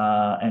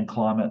 and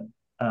climate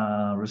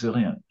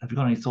resilient. Have you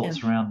got any yeah.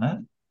 thoughts around that?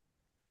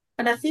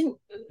 And I think,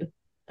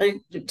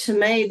 to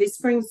me, this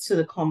brings to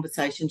the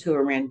conversation too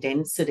around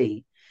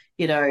density,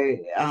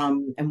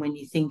 and when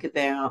you think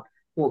about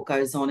what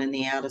goes on in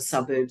the outer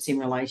suburbs in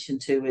relation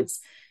to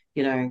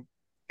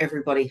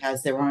everybody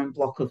has their own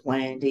block of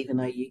land, even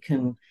though you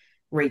can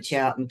reach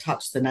out and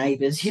touch the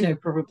neighbours,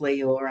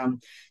 probably, or,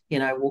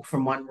 walk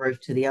from one roof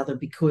to the other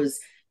because,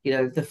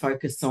 the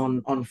focus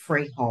on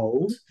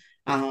freehold,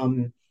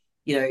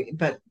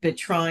 but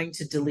trying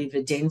to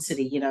deliver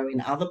density,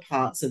 in other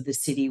parts of the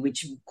city,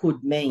 which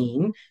could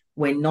mean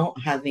we're not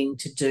having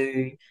to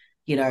do,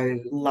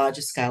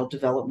 larger scale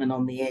development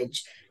on the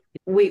edge.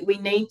 We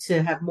need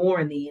to have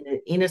more in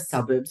the inner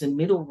suburbs and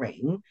middle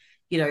ring,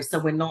 so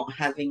we're not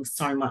having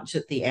so much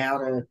at the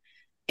outer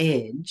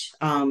edge.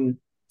 And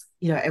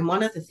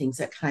one of the things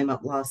that came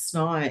up last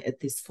night at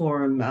this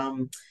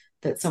forum,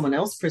 that someone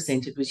else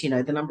presented was,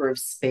 the number of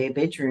spare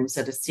bedrooms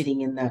that are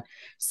sitting in that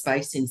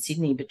space in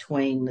Sydney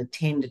between the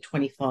 10 to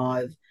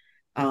 25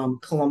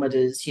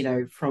 kilometres,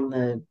 from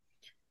the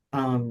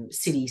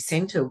city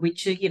centre,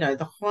 which are,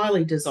 the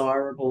highly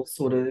desirable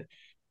sort of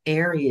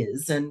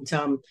areas. And,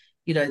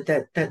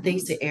 that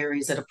these are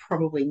areas that are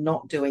probably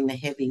not doing the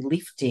heavy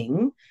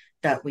lifting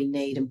that we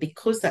need. And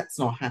because that's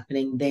not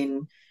happening,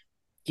 then,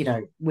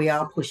 we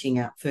are pushing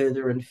out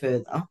further and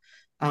further.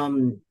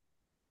 Um,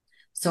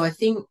 so I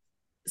think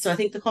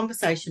the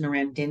conversation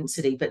around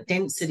density, but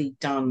density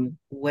done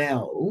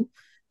well,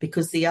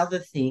 because the other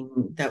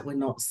thing that we're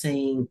not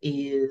seeing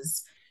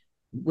is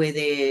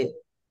where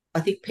I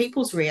think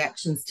people's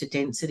reactions to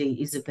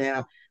density is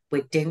about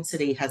where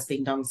density has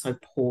been done so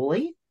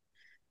poorly.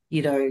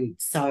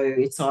 So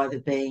it's either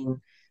been,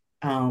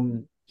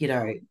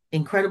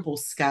 incredible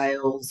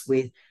scales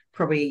with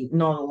probably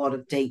not a lot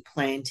of deep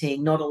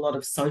planting, not a lot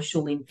of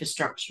social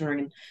infrastructure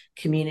and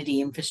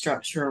community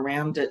infrastructure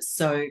around it.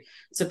 So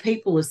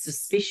people are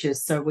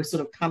suspicious. So we're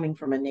sort of coming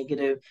from a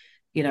negative,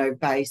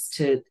 base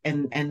to,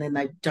 and then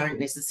they don't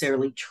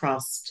necessarily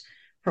trust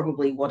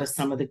probably what are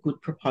some of the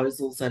good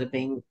proposals that are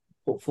being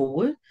put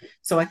forward.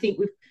 So I think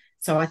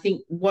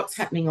what's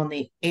happening on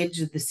the edge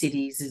of the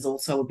cities is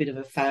also a bit of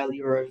a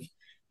failure of,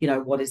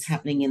 what is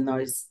happening in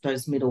those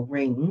middle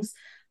rings.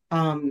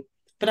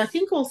 But I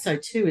think also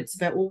too, it's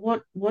about,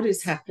 well, what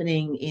is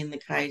happening in the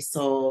case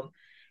of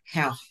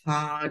how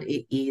hard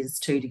it is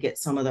to get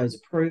some of those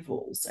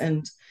approvals.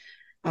 And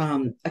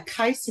a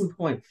case in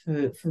point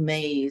for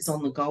me is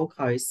on the Gold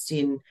Coast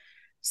in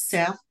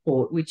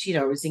Southport, which,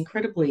 is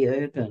incredibly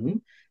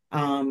urban.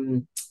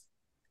 And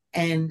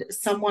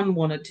someone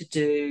wanted to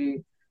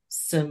do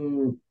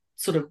some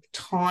sort of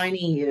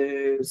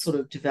tiny sort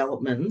of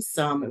developments.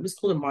 It was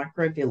called a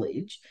micro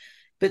village,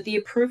 but the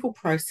approval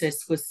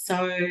process was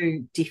so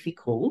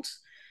difficult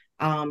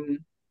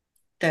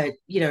that,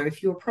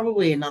 if you're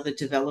probably another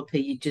developer,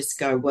 you just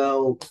go,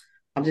 well,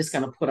 I'm just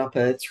going to put up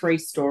a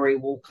 3-story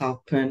walk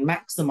up and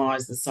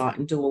maximize the site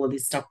and do all of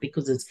this stuff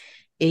because it's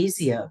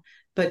easier.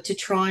 But to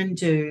try and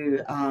do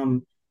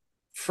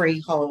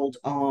freehold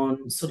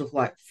on sort of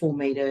like 4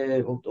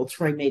 metre or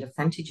 3 metre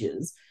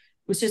frontages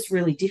was just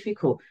really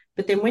difficult.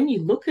 But then when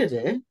you look at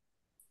it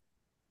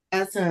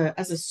as a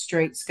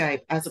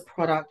streetscape, as a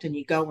product, and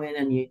you go in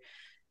and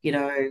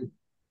you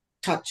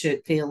touch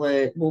it, feel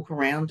it, walk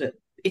around it,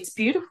 it's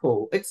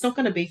beautiful. It's not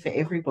going to be for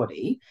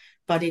everybody,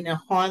 but in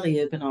a highly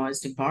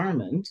urbanized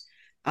environment,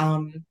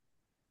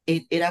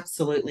 it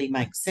absolutely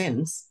makes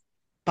sense.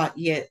 But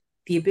yet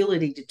the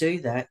ability to do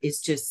that is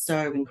just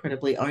so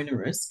incredibly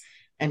onerous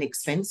and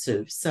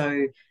expensive.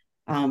 So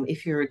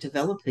if you're a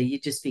developer,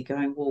 you'd just be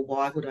going, well,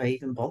 why would I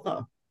even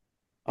bother?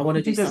 I want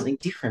I to do think there's something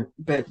different,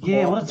 but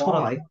Yeah, well, that's what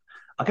why?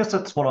 I guess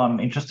that's what I'm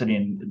interested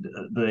in,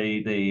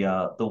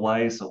 the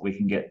ways that we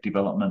can get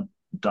development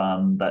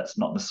done that's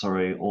not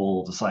necessarily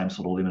all the same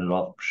sort of limited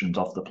options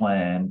off the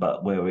plan,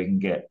 but where we can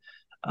get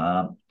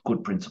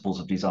good principles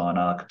of design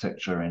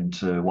architecture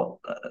into what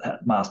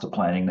master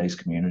planning these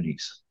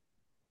communities.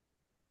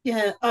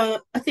 Yeah,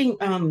 I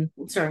think,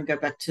 sorry, I'll go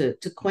back to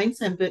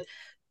Queensland, but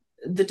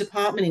the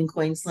department in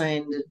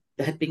Queensland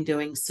had been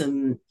doing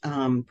some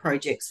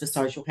projects for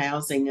social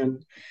housing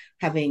and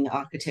having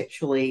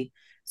architecturally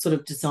sort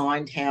of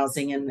designed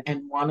housing,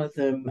 and one of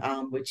them,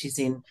 which is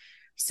in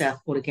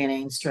Southport again,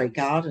 Ann Street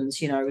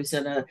Gardens,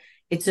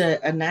 it's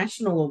a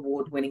national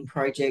award-winning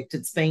project.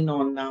 It's been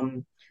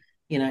on,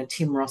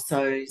 Tim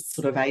Rosso's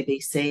sort of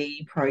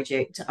ABC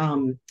project.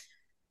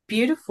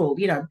 Beautiful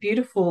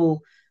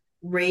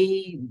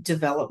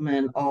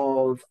redevelopment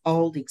of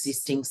old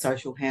existing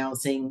social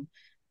housing.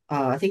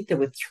 I think there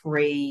were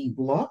 3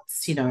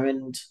 lots,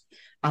 and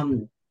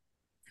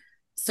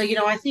so,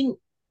 I think,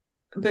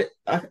 but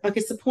I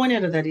guess the point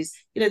out of that is,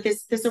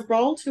 there's a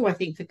role too, I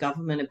think, for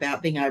government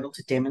about being able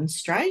to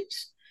demonstrate,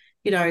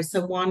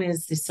 so one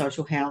is this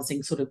social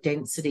housing sort of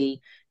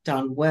density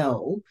done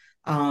well.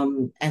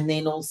 And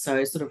then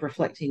also sort of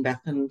reflecting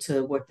back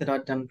into work that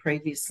I'd done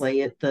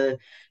previously at the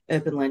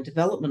Urban Land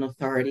Development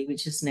Authority,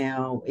 which is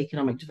now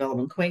Economic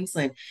Development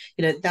Queensland.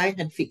 They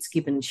had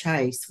Fitzgibbon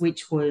Chase,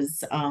 which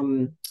was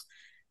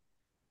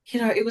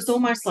it was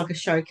almost like a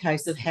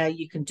showcase of how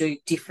you can do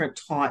different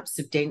types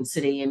of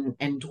density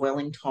and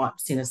dwelling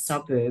types in a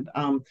suburb,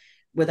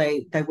 where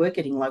they were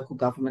getting local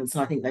governments,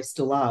 and I think they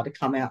still are, to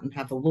come out and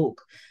have a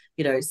look.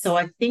 So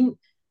I think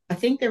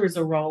there is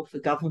a role for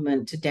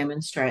government to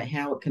demonstrate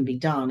how it can be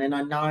done. And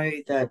I know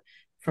that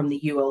from the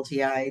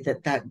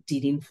ULDA that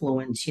did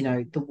influence,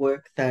 the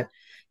work that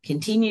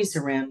continues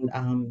around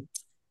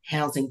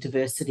housing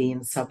diversity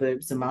in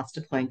suburbs and master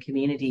plan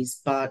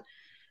communities. But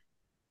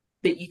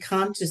you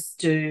can't just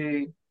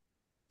do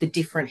the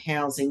different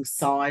housing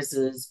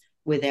sizes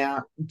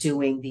without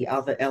doing the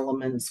other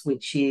elements,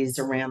 which is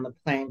around the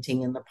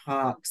planting and the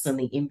parks and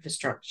the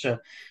infrastructure.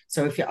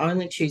 So if you're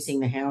only choosing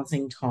the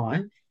housing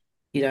type,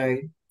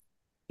 you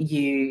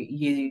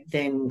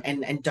then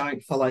and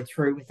don't follow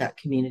through with that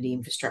community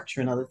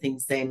infrastructure and other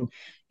things, then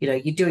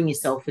you're doing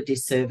yourself a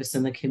disservice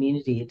and the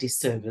community a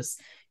disservice.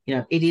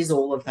 it is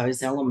all of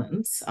those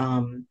elements,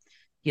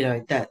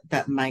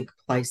 that make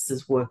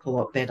places work a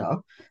lot better.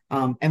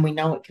 And we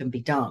know it can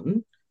be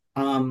done.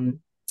 Um,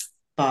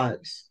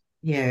 but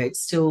yeah, it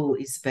still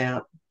is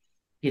about,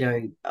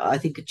 I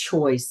think a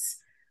choice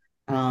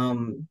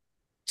to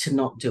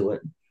not do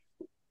it.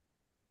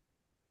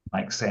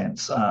 Makes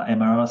sense, Emma.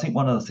 And I think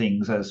one of the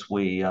things, I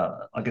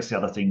guess the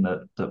other thing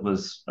that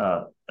was,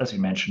 as you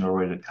mentioned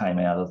already, that came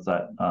out of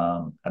that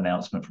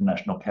announcement from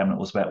National Cabinet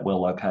was about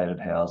well-located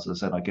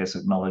houses, and I guess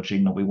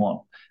acknowledging that we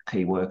want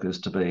key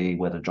workers to be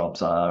where the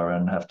jobs are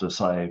and have to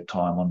save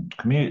time on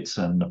commutes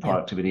and the Yeah.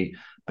 productivity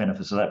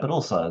benefits of that, but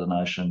also the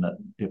notion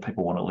that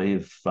people want to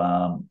live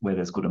where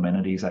there's good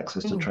amenities,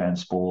 access to Mm,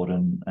 transport,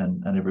 and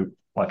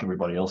like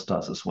everybody else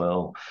does as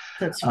well.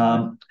 that's right.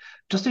 Um,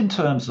 just in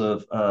terms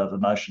of the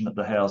notion that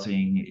the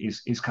housing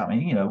is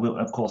coming,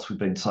 of course, we've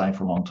been saying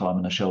for a long time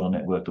in the Shelter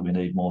Network that we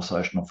need more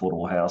social and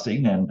affordable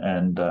housing,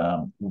 and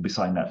we'll be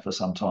saying that for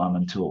some time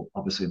until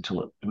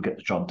we get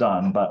the job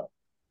done. But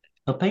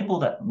for people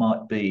that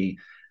might be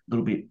a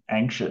little bit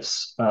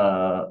anxious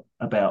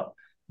about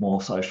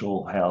more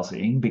social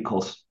housing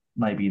because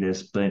maybe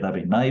they've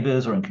been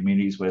neighbours or in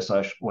communities where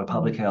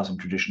public Mm, housing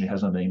traditionally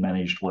hasn't been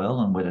managed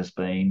well and where there's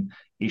been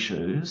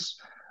issues.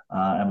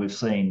 And we've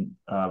seen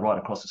right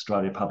across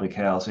Australia public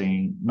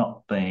housing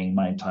not being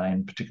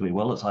maintained particularly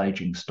well. It's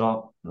ageing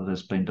stock.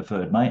 There's been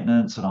deferred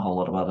maintenance and a whole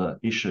lot of other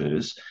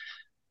issues.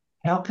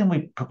 How can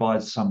we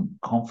provide some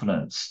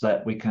confidence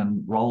that we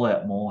can roll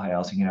out more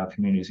housing in our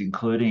communities,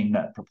 including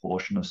that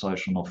proportion of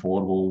social and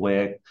affordable,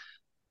 where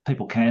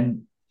people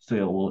can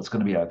feel, well, it's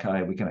going to be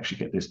okay, we can actually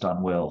get this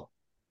done well?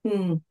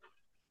 mm,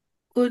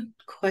 good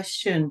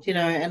question.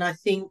 And I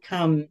think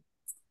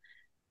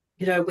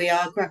we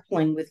are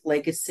grappling with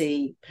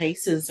legacy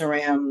pieces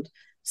around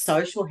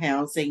social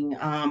housing,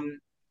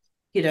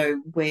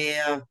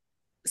 where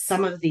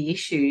some of the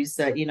issues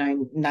that,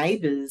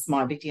 neighbours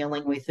might be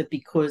dealing with are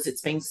because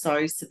it's been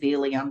so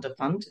severely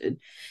underfunded.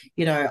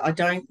 I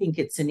don't think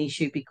it's an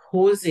issue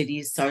because it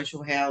is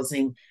social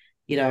housing,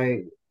 you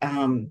know,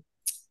 um,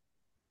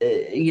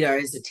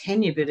 as a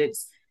tenure, but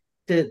it's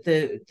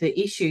the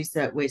issues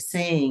that we're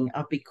seeing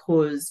are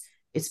because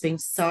it's been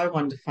so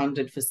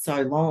underfunded for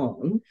so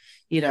long,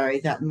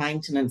 that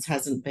maintenance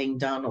hasn't been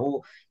done,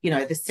 or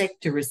the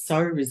sector is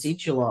so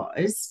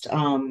residualized.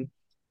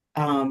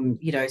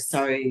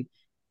 So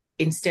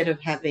instead of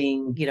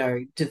having,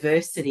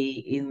 diversity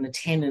in the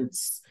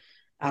tenants,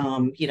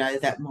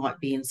 that might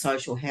be in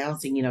social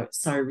housing, it's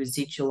so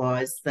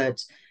residualized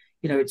that,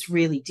 it's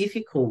really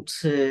difficult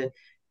to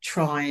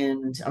try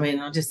and, I mean,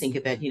 I just think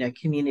about,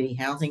 community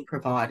housing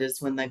providers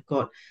when they've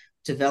got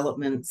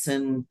developments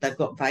and they've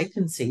got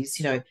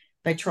vacancies,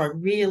 they try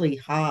really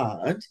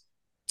hard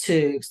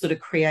to sort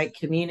of create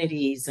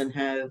communities and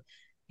have,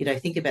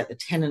 think about the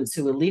tenants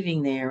who are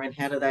living there and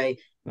how do they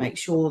make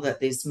sure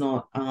that there's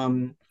not,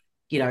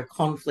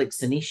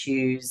 conflicts and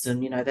issues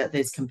and, that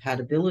there's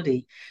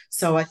compatibility.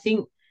 So I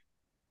think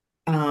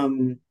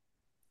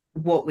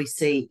what we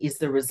see is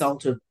the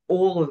result of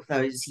all of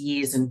those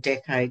years and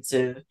decades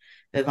of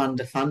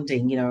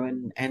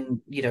underfunding,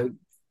 and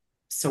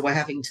so we're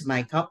having to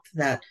make up for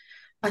that.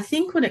 I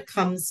think when it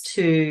comes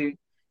to,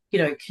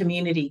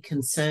 community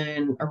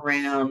concern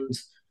around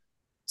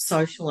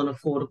social and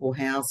affordable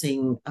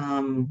housing,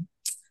 I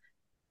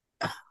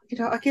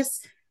guess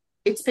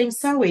it's been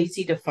so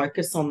easy to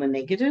focus on the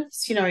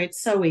negatives.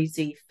 It's so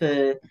easy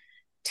for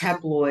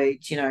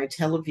tabloid,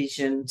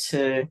 television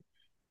to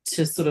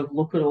sort of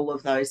look at all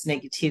of those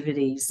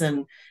negativities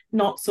and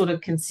not sort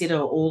of consider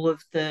all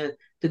of the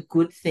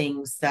good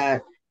things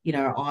that,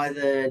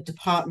 either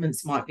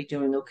departments might be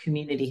doing or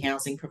community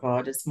housing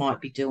providers might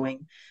be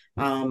doing,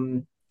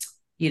 in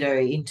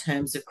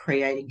terms of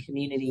creating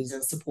communities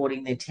and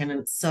supporting their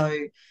tenants. So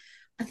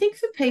I think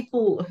for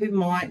people who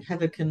might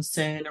have a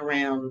concern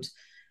around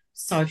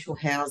social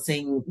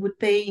housing would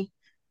be,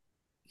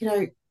 you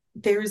know,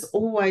 there is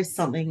always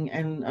something,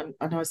 and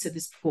I know I said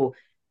this before,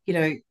 you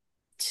know,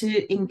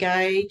 to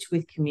engage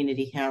with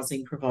community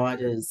housing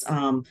providers.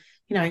 And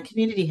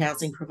community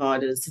housing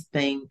providers have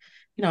been,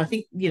 I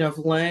think, I've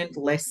learned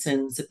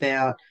lessons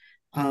about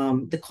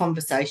the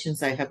conversations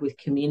they have with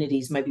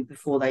communities maybe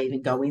before they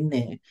even go in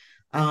there.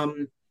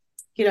 Um,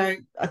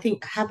 I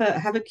think have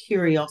a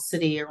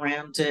curiosity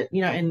around it,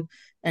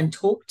 and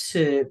talk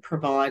to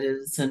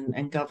providers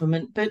and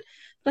government. But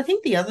I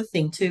think the other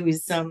thing too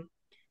is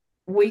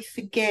we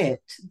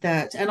forget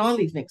that, and I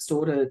live next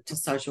door to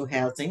social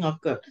housing.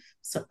 I've got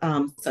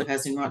social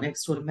housing right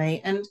next door to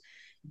me, and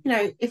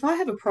if I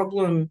have a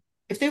problem,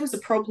 if there was a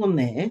problem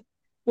there,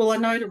 well, I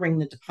know to ring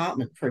the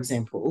department, for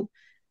example.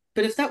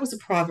 But if that was a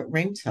private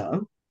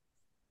renter,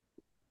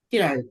 you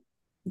know,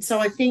 so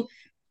I think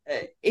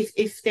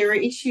if there are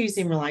issues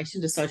in relation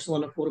to social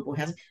and affordable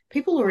housing,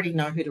 people already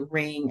know who to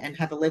ring and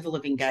have a level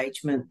of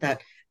engagement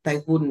that they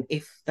wouldn't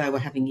if they were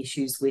having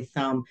issues with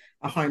a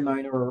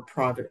homeowner or a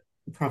private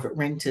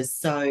renters.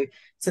 So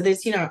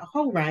there's a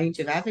whole range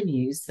of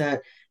avenues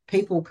that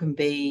people can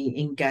be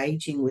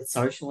engaging with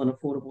social and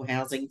affordable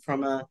housing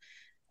from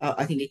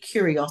I think, a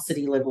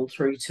curiosity level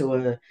through to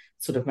a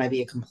sort of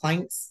maybe a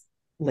complaints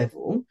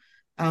level.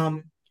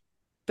 Um,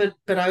 but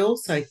I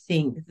also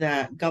think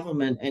that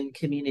government and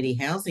community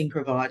housing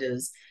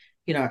providers,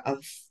 are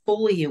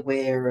fully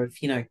aware of,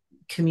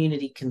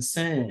 community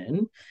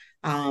concern,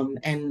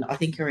 and I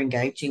think are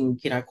engaging,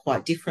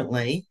 quite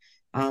differently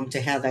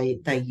to how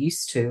they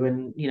used to,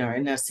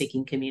 and are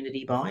seeking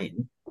community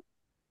buy-in.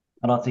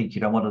 And I think,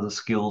 one of the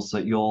skills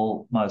that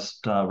you're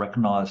most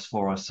recognised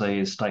for, I see,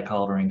 is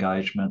stakeholder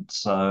engagement.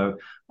 So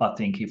I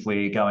think if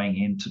we're going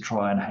in to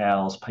try and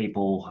house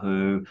people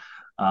who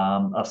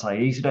are,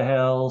 say, easy to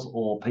house,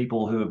 or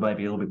people who are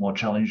maybe a little bit more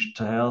challenged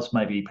to house,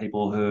 maybe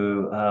people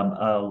who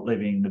are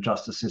leaving the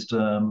justice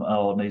system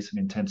or need some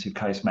intensive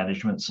case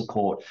management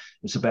support,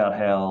 it's about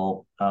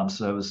how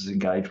services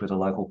engage with the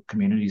local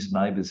communities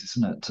and neighbours,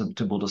 isn't it,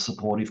 to build a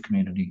supportive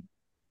community?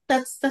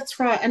 That's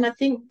right. And I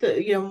think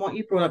that, what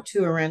you brought up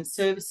too around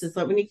services,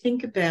 like when you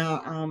think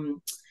about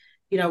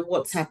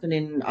what's happened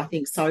in, I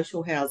think,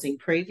 social housing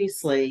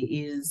previously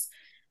is,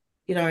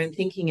 in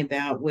thinking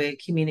about where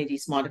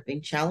communities might have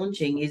been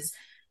challenging is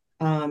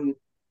um,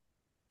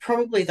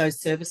 probably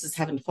those services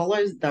haven't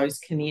followed those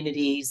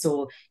communities,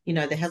 or,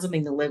 there hasn't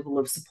been the level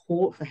of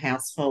support for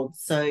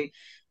households. So,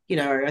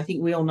 I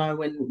think we all know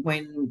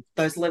when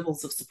those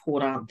levels of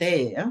support aren't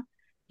there,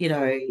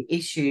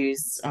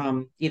 issues,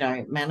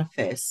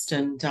 manifest.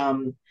 And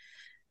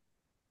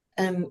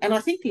I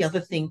think the other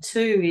thing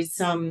too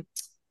is,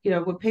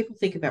 when people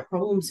think about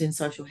problems in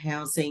social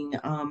housing,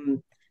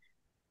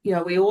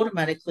 we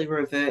automatically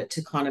revert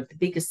to kind of the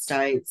big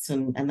estates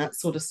and that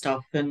sort of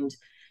stuff. And,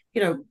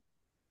 you know,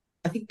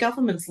 I think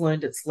government's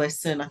learned its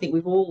lesson. I think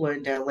we've all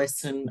learned our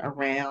lesson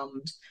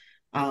around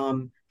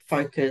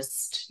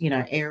focused,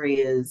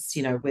 areas,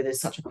 where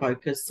there's such a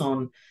focus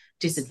on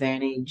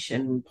disadvantage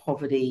and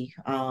poverty.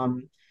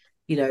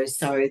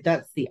 So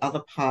that's the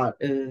other part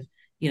of,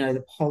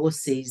 the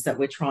policies that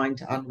we're trying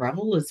to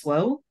unravel as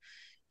well.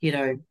 You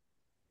know,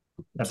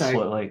 so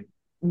Absolutely.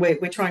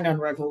 we're trying to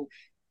unravel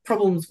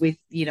problems with,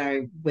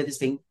 where there's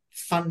been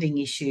funding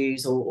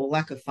issues or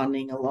lack of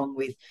funding, along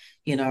with,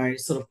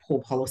 sort of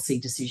poor policy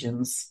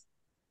decisions.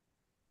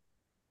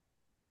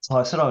 So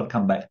I said I would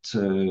come back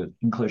to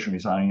inclusionary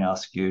zoning and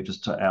ask you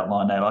just to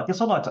outline that. I guess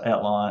I'd like to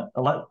outline.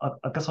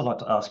 I guess I'd like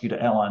to ask you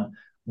to outline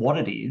what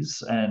it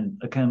is, and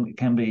it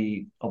can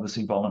be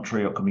obviously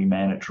voluntary or it can be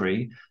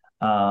mandatory,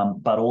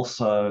 but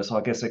also, so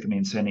I guess there can be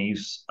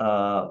incentives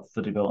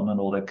for development,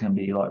 or there can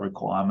be like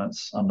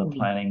requirements under Mm.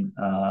 planning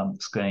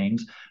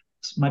schemes.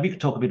 Maybe you could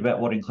talk a bit about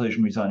what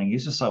inclusionary zoning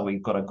is, just so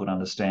we've got a good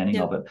understanding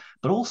Yeah. of it.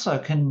 But also,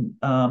 can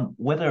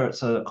whether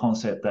it's a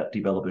concept that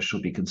developers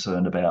should be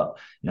concerned about.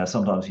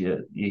 Sometimes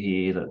you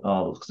hear that,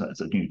 oh,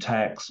 it's a new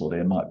tax, or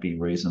there might be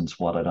reasons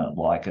why they don't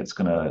like it. It's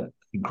going to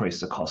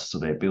increase the costs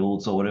of their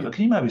builds or whatever. Yeah.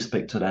 Can you maybe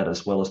speak to that,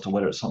 as well as to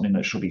whether it's something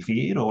that should be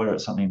feared or whether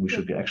it's something we Yeah.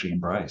 should actually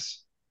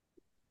embrace?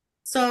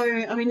 So,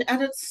 I mean,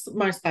 at its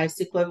most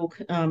basic level,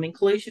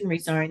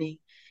 inclusionary zoning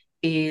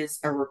is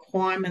a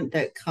requirement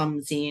that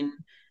comes in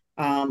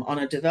on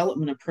a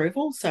development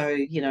approval. So,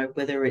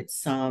 whether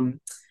it's,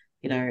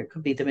 it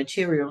could be the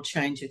material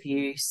change of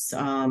use,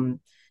 or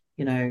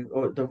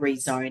the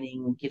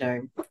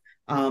rezoning,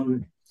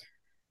 um,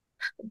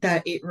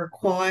 that it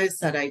requires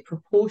that a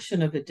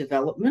proportion of a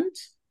development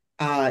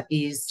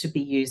is to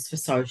be used for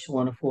social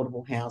and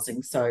affordable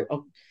housing. So,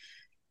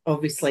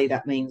 obviously,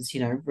 that means,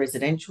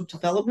 residential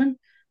development.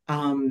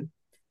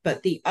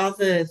 But the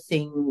other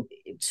thing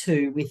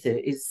too with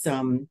it is,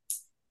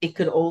 it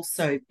could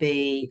also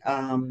be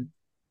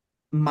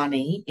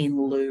money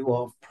in lieu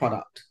of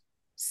product.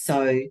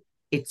 So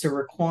it's a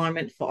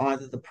requirement for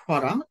either the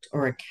product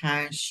or a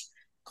cash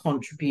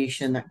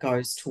contribution that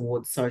goes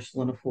towards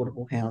social and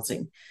affordable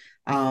housing.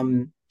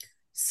 Um,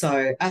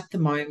 so at the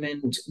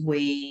moment,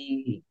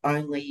 we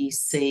only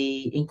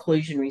see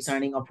inclusionary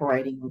zoning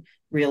operating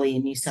really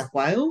in New South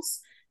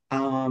Wales,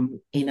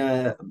 in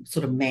a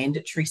sort of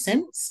mandatory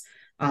sense.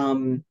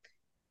 Um,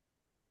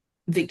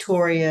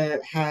 Victoria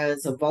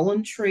has a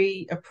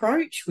voluntary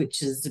approach,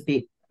 which is a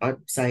bit,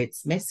 I'd say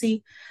it's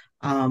messy.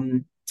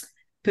 Um,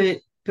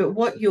 but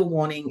what you're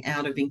wanting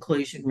out of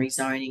inclusionary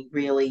zoning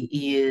really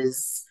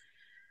is,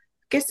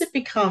 I guess it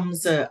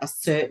becomes a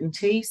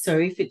certainty. So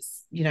if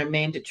it's,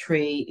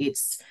 mandatory,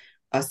 it's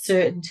a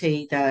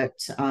certainty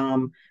that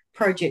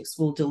projects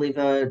will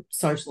deliver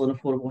social and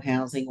affordable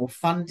housing or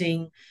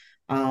funding.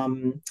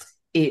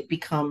 It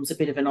becomes a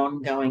bit of an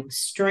ongoing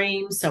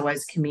stream. So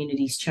as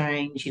communities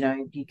change,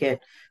 you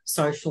get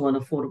social and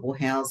affordable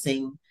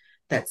housing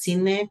that's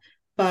in there.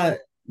 But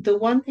the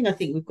one thing I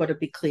think we've got to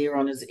be clear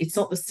on is it's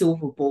not the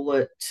silver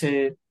bullet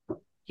to,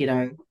 you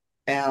know,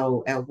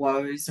 our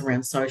woes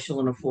around social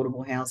and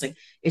affordable housing.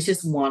 It's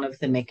just one of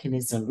the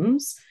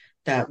mechanisms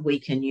that we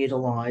can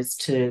utilise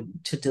to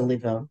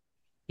deliver,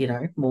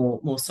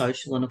 more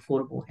social and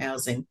affordable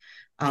housing.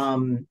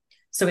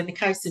 So in the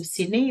case of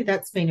Sydney,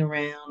 that's been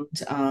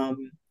around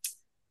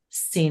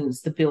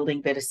since the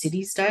Building Better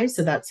Cities Day.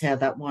 So that's how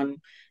that one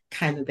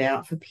came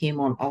about for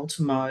Pyrmont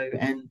Ultimo,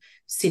 and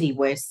City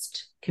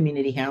West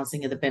Community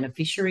Housing are the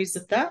beneficiaries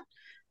of that.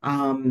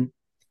 The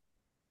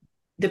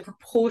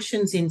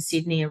proportions in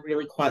Sydney are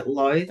really quite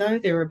low, though.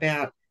 They're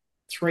about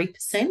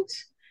 3%,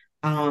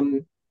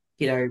 um,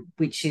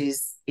 which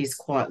is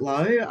quite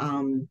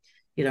low.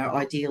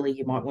 Ideally,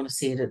 you might want to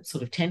see it at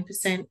sort of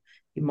 10%.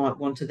 You might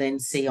want to then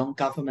see on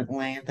government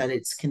land that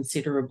it's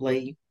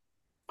considerably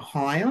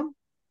higher.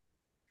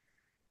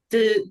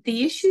 The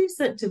issues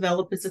that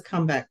developers have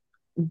come back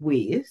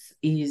with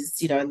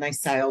is, and they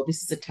say, oh,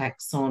 this is a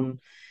tax on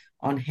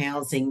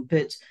housing,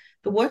 but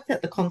the work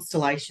that the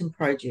Constellation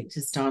Project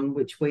has done,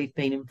 which we've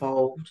been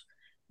involved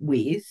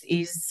with,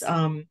 is,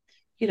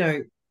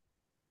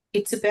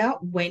 it's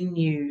about when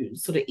you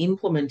sort of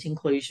implement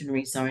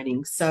inclusionary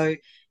zoning. So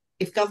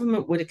if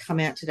government were to come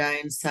out today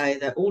and say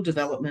that all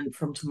development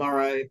from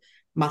tomorrow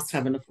must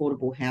have an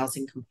affordable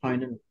housing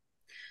component,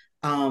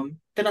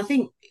 then I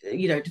think,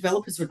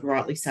 developers would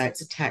rightly say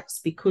it's a tax,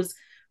 because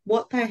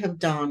what they have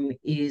done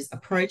is a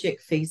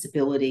project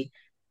feasibility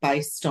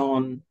based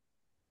on,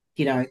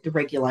 the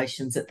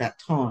regulations at that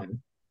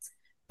time.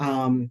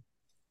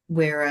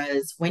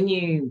 Whereas when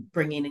you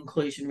bring in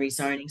inclusionary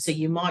zoning, so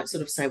you might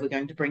sort of say we're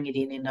going to bring it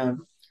in a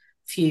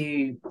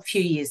few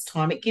years'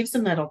 time, it gives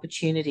them that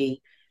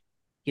opportunity.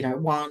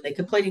 One, they're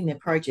completing their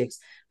projects,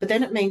 but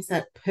then it means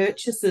that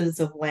purchases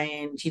of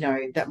land,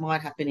 that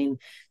might happen in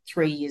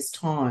 3 years'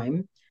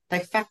 time, they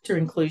factor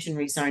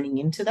inclusionary zoning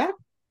into that.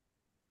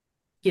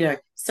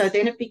 So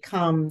then it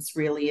becomes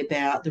really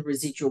about the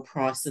residual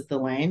price of the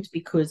land,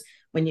 because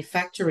when you're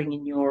factoring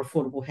in your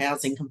affordable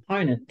housing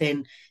component,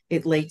 then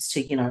it leads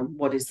to,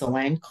 what is the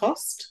land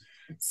cost?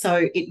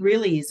 So it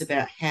really is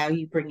about how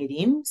you bring it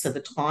in. So the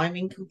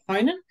timing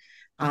component.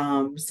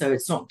 So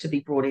it's not to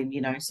be brought in,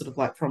 sort of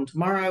like from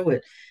tomorrow.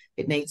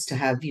 It needs to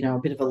have, a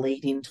bit of a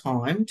lead in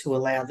time to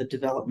allow the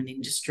development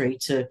industry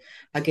to,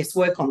 I guess,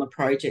 work on the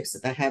projects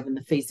that they have and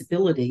the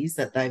feasibilities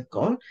that they've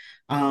got.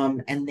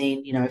 And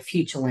then,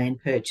 future land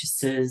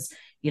purchases,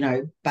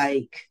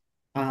 bake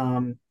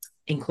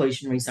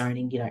inclusionary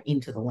zoning,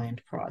 into the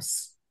land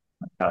price.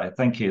 Okay,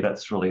 thank you.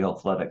 That's really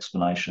helpful, that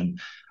explanation.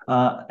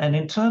 And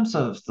in terms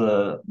of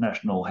the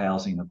National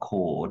Housing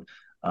Accord,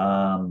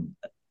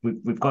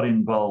 we've got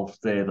involved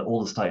there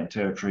all the state and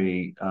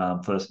territory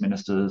First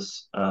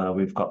Ministers.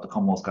 We've got the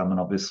Commonwealth Government,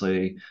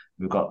 obviously.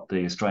 We've got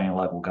the Australian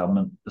Local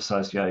Government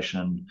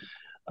Association.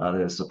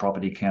 There's the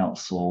Property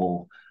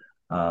Council.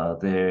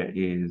 There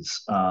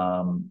is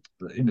the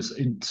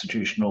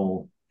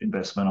institutional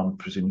investment, I'm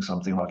presuming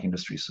something like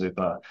industry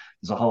super.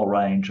 There's a whole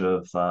range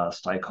of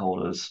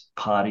stakeholders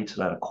party to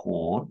that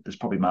accord. There's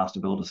probably master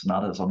builders and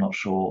others, I'm not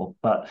sure.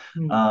 But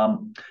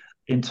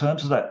in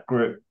terms of that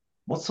group,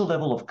 what's the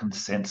level of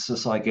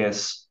consensus, I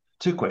guess?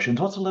 Two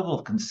questions. What's the level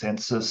of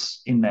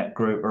consensus in that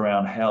group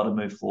around how to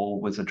move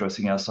forward with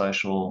addressing our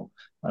social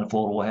and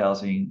affordable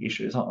housing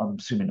issues? I'm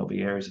assuming there'll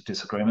be areas of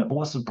disagreement, but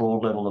what's the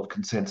broad level of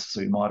consensus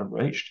we might have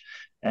reached?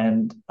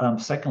 And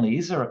secondly,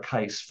 is there a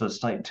case for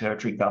state and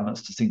territory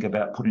governments to think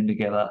about putting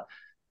together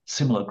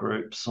similar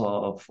groups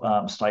of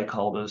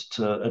stakeholders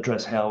to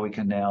address how we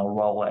can now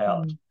roll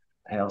out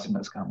housing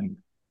that's coming?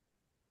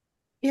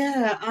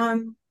 Yeah,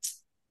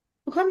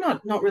 look, I'm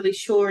not really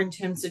sure in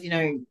terms of,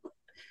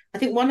 I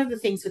think one of the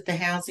things with the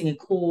housing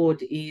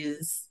accord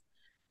is,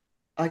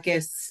 I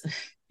guess,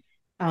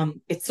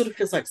 it sort of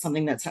feels like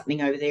something that's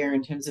happening over there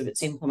in terms of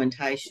its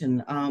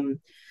implementation.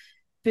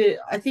 But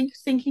I think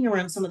thinking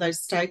around some of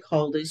those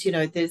stakeholders,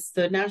 there's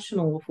the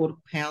National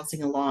Affordable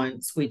Housing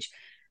Alliance, which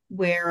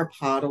we're a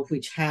part of,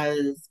 which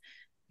has,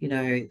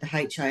 the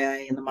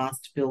HIA and the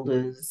Master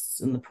Builders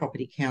and the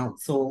Property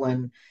Council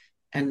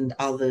and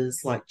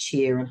others like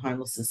Cheer and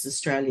Homelessness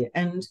Australia.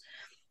 And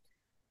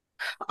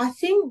I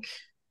think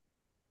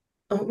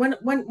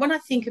when I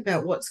think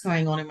about what's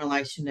going on in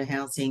relation to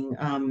housing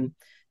and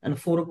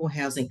affordable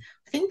housing,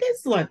 I think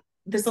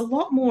there's a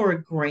lot more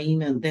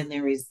agreement than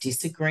there is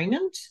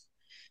disagreement.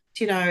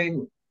 You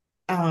know,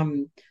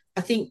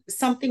 I think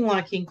something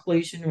like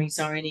inclusionary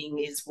zoning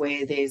is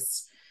where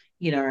there's,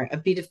 a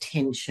bit of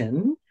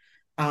tension.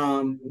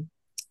 And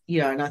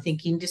I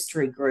think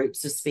industry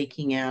groups are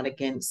speaking out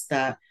against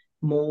that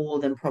more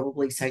than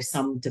probably, say,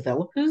 some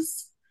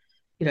developers,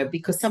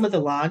 because some of the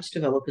large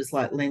developers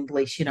like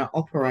Lendlease,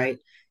 operate,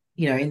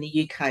 in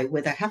the UK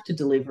where they have to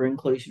deliver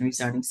inclusionary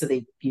zoning, so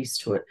they're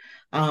used to it.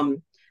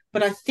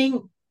 But I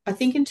think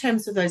in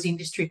terms of those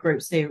industry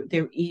groups,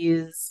 there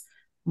is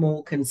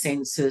more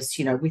consensus,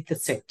 with the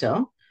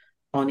sector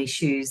on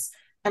issues.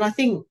 And I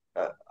think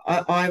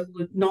I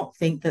would not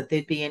think that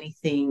there'd be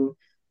anything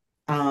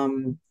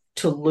to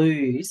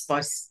lose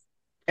by,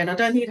 and I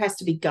don't think it has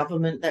to be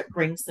government that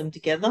brings them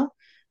together.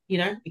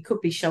 It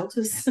could be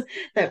shelters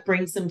that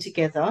brings them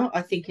together.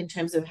 I think in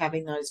terms of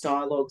having those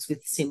dialogues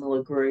with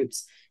similar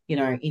groups,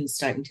 in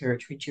state and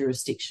territory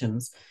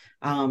jurisdictions,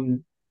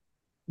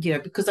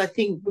 because I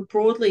think we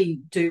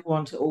broadly do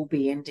want to all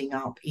be ending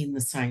up in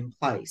the same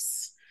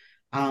place.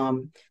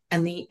 And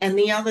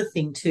the other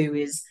thing too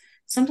is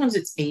sometimes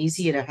it's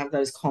easier to have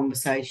those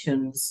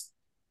conversations,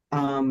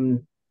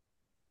 not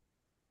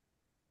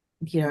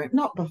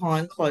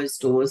behind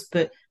closed doors,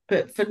 but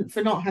but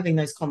for not having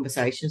those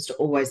conversations to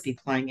always be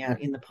playing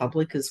out in the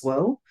public as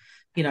well,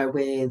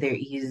 where there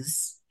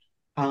is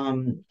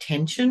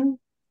tension.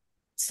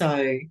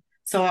 So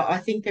I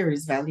think there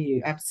is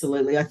value,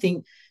 absolutely.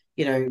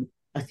 You know,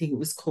 I think it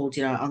was called,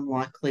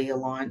 unlikely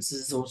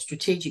alliances or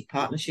strategic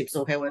partnerships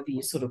or however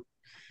you sort of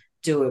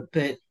do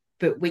it.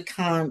 But we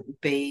can't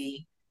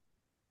be,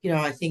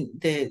 I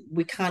think that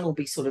we can't all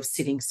be sort of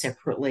sitting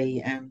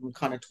separately and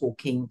kind of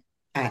talking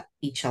at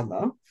each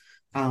other.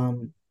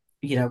 Um,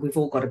 we've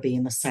all got to be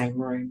in the same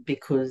room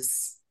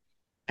because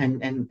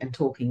and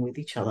talking with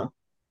each other.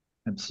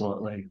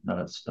 Absolutely. No,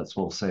 that's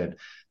well said.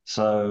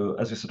 So,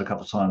 as we said a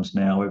couple of times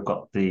now, we've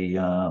got the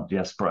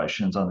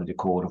aspirations under the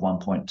Accord of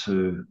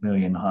 1.2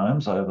 million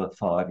homes over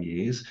 5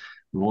 years.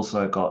 We've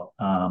also got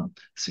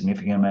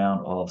significant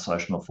amount of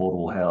social and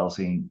affordable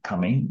housing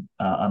coming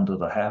under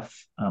the HAF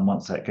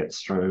once that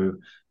gets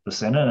through the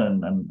Senate,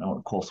 and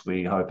of course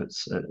we hope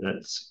it's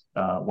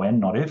when,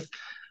 not if.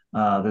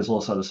 There's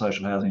also the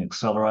Social Housing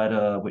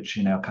Accelerator, which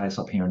in our case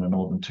up here in the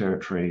Northern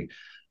Territory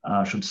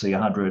should see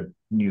 100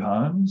 new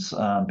homes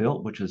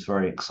built, which is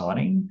very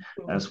exciting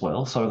as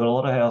well. So we've got a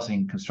lot of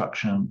housing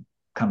construction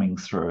coming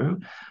through.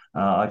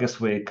 I guess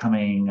we're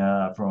coming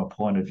from a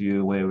point of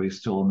view where we're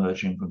still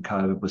emerging from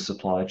COVID with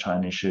supply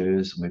chain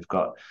issues, and we've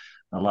got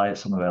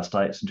some of our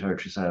states and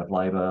territories have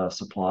labour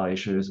supply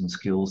issues and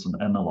skills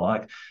and the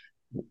like.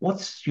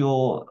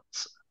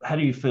 How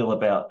do you feel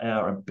about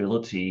our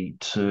ability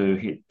to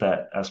hit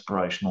that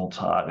aspirational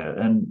target?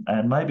 And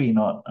maybe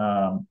not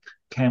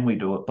can we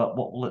do it, but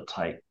what will it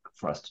take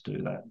for us to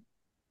do that?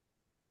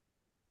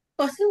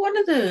 Well, I think one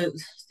of the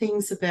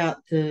things about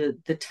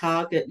the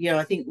target,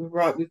 I think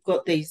right, we've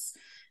got these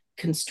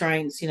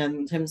constraints,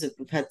 in terms of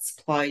we've had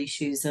supply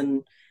issues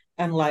and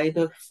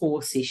labour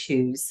force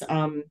issues.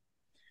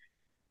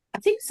 I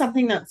think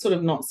something that's sort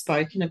of not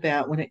spoken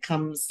about when it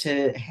comes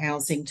to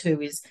housing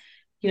too is,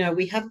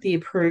 we have the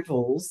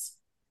approvals,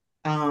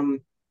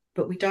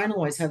 but we don't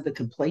always have the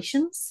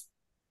completions.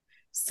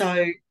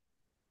 So,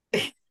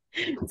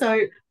 so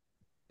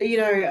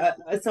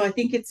so I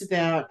think it's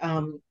about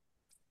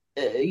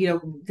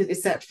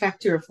it's that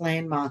factor of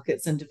land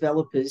markets and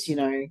developers,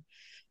 in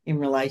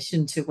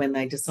relation to when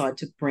they decide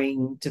to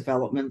bring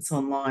developments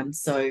online.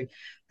 So I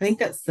think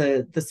that's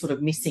the sort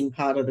of missing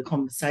part of the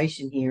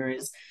conversation here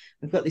is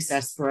we've got this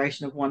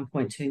aspiration of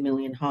 1.2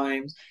 million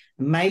homes.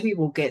 Maybe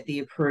we'll get the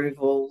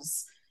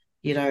approvals,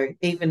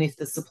 even if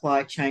the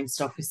supply chain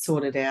stuff is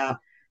sorted out.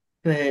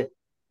 But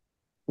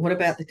what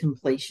about the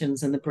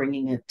completions and the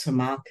bringing it to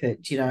market,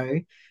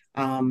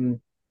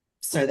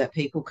 so that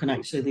people can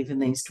actually live in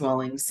these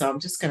dwellings? So I'm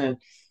just going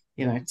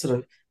to, sort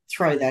of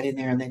throw that in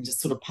there and then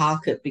just sort of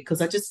park it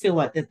because I just feel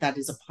like that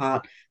is a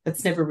part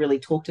that's never really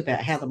talked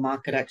about how the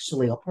market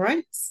actually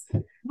operates.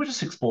 We'll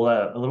just explore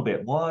that a little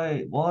bit.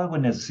 Why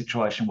when there's a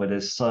situation where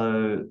there's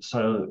so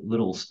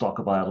little stock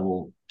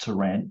available to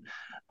rent,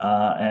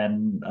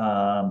 and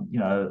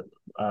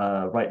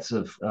rates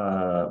of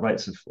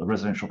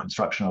residential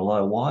construction are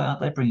low, why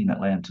aren't they bringing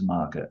that land to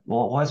market?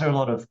 Why is there a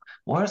lot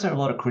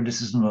of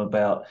criticism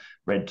about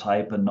red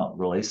tape and not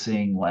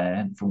releasing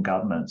land from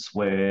governments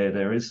where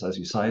there is, as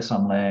you say,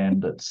 some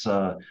land that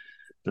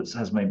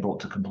has been brought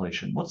to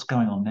completion? What's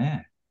going on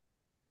there?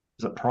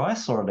 Is it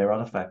price or are there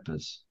other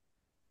factors?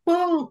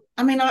 Well,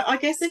 I mean, I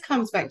guess it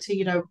comes back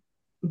to,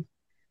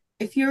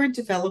 if you're a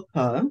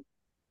developer,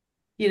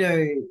 you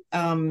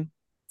know,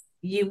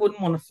 you wouldn't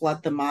want to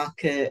flood the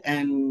market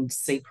and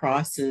see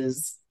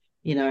prices,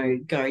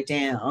 go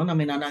down. I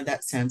mean, I know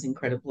that sounds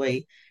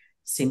incredibly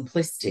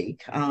simplistic.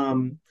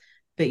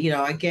 But,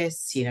 I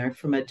guess,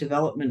 from a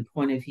development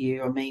point of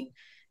view, I mean,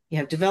 you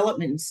have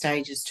development in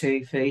stages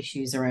too for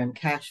issues around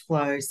cash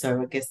flow. So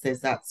I guess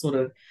there's that sort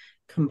of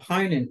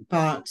component.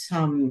 But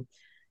I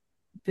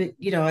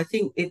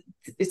think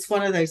it's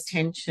one of those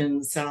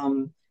tensions.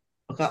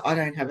 Look, I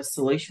don't have a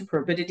solution for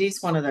it, but it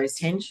is one of those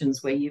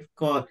tensions where you've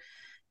got,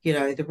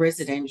 the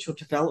residential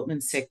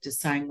development sector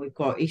saying we've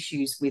got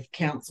issues with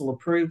council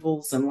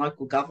approvals and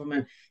local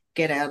government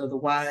get out of the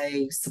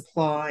way,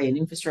 supply and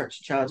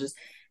infrastructure charges,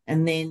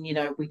 and then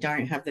we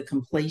don't have the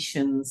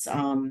completions.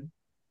 And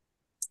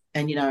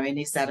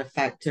is that a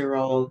factor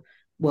of,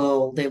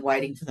 well, they're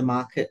waiting for the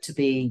market to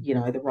be,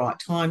 the right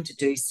time to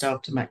do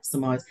stuff to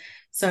maximize.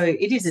 So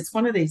it's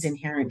one of these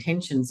inherent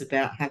tensions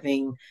about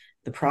having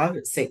the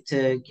private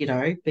sector,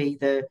 be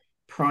the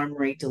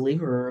primary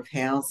deliverer of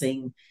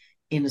housing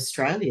in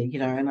Australia,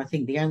 and I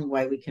think the only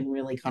way we can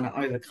really kind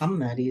of overcome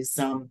that is,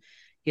 so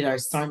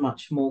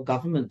much more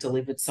government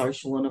delivered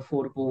social and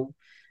affordable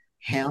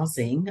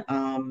housing,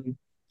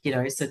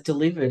 so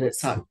delivered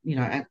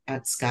at,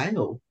 at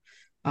scale.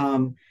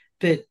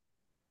 But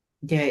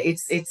yeah,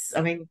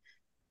 I mean,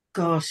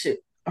 gosh,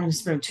 I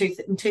just remember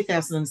in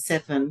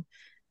 2007,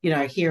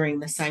 hearing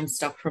the same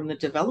stuff from the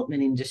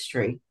development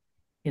industry.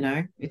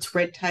 It's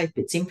red tape,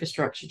 it's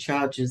infrastructure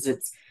charges,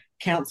 it's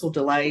council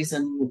delays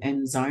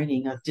and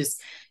zoning. I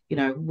just,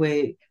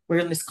 we're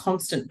in this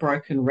constant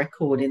broken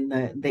record in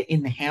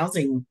the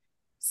housing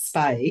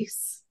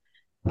space.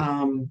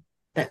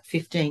 That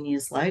 15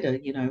 years later,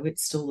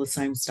 it's still the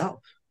same stuff.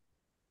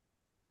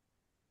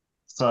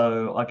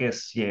 So I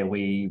guess, yeah,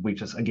 we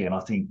just, again, I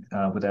think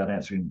without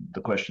answering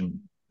the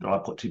question that I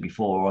put to you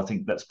before, I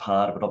think that's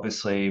part of it.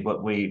 Obviously,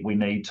 but we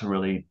need to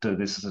really do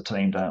this as a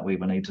team, don't we?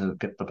 We need to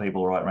get the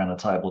people right around the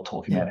table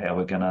talking Yeah. about how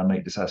we're going to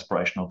meet this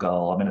aspirational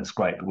goal. I mean, it's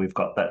great that we've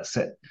got that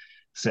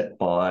set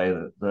by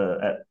the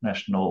at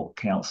National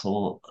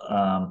Council,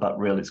 but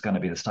really it's going to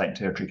be the state and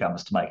territory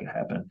governments to make it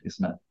happen,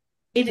 isn't it? At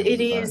the end It of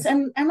the is, day.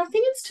 and I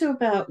think it's too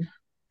about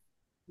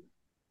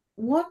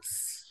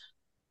what's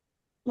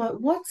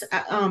what's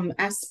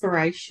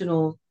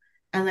aspirational,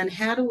 and then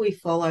how do we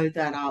follow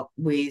that up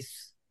with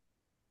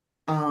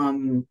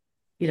um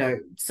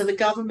so the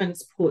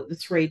government's put the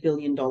 $3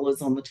 billion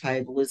on the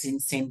table as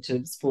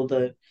incentives for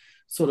the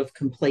sort of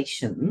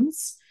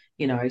completions,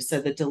 so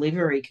the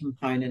delivery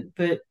component,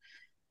 but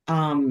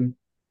um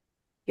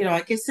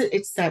I guess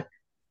it's that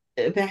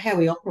about how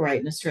we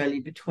operate in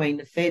Australia between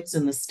the feds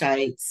and the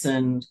states,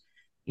 and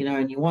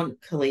you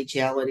want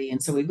collegiality,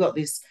 and so we've got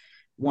this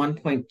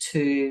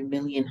 1.2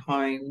 million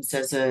homes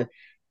as a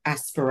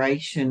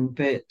aspiration,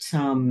 but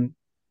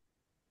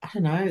I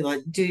don't know,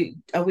 like, do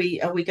are we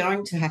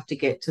going to have to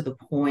get to the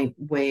point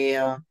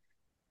where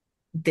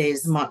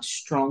there's much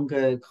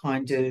stronger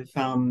kind of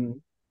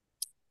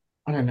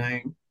I don't know,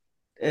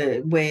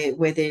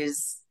 where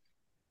there's,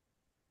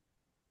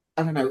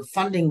 I don't know,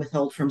 funding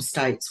withheld from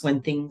states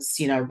when things,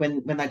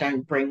 when they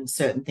don't bring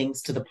certain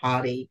things to the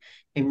party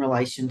in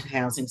relation to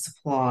housing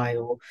supply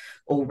or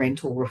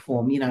rental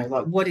reform,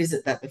 like what is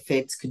it that the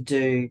feds could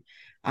do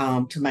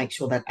to make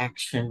sure that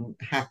action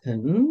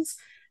happens,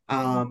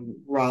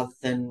 rather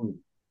than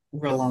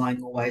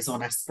relying always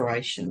on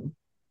aspiration.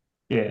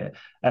 Yeah,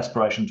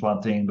 aspiration's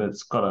one thing, but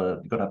you've got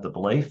to have the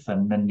belief,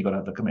 and then you've got to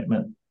have the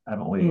commitment,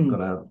 haven't we? You've got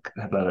Mm,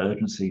 to have that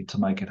urgency to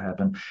make it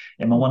happen.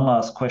 And my mm, one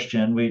last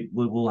question, we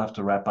will have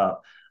to wrap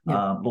up.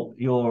 yeah. Look,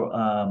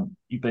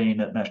 you've been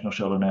at National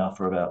Shelter now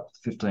for about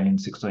 15,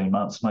 16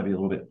 months, maybe a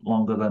little bit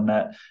longer than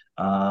that.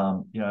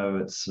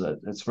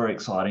 It's very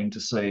exciting to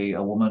see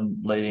a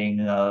woman leading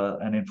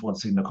and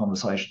influencing the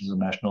conversations at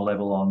the national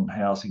level on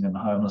housing and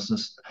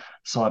homelessness,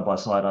 side by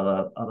side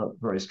other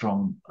very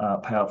strong,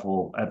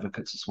 powerful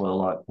advocates as well,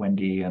 like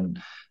Wendy and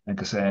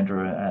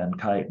Cassandra and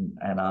Kate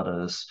and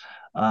others.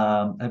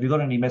 Have you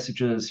got any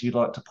messages you'd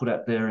like to put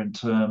out there in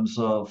terms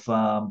of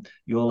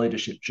your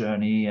leadership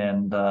journey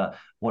and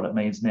what it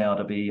means now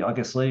to be, I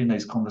guess, leading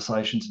these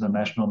conversations in the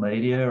national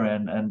media,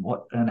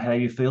 and how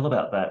you feel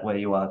about that, where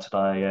you are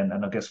today,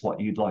 and I guess what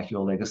you'd like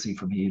your legacy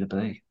from here to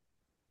be?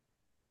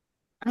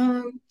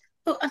 Um,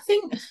 Look, I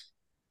think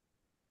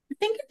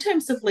in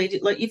terms of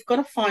leadership, like you've got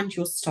to find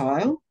your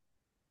style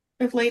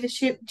of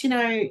leadership. Do you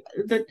know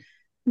that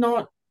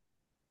not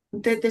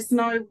there's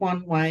no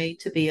one way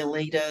to be a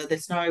leader.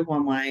 There's no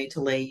one way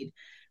to lead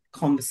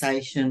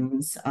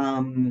conversations.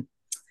 And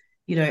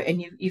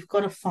you've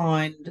got to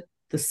find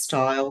the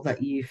style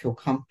that you feel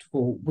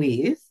comfortable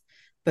with,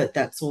 but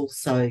that's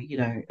also,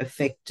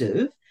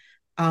 effective.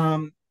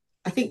 Um,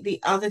 I think the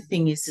other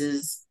thing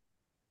is,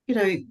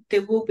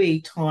 there will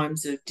be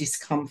times of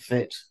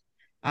discomfort,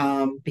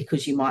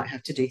 because you might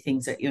have to do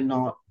things that you're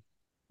not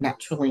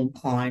naturally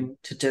inclined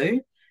to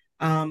do.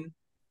 Um,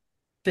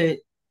 but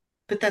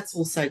but that's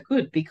also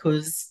good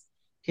because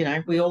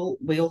we all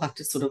have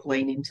to sort of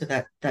lean into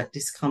that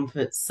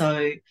discomfort.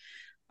 So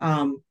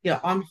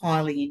I'm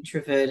highly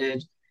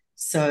introverted,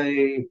 so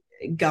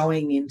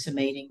going into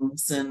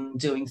meetings and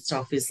doing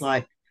stuff is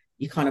like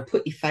you kind of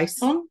put your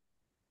face on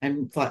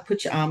and like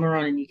put your armor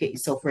on and you get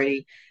yourself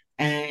ready.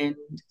 And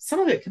some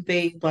of it could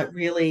be like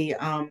really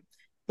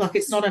like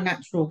it's not a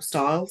natural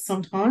style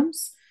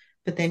sometimes,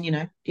 but then you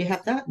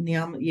have that and the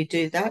armor, you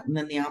do that and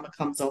then the armor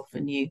comes off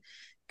and you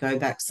go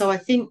back. So I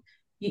think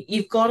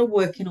you've got to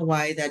work in a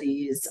way that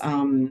is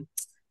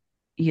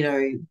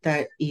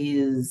that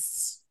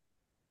is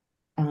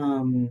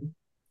um,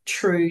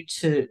 true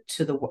to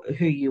the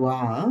who you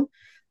are,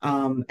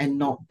 and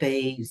not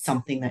be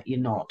something that you're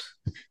not,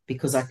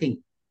 because I think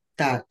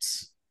that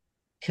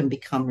can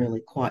become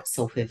really quite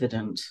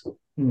self-evident.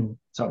 Mm.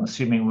 So I'm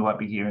assuming we won't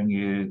be hearing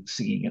you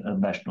singing at the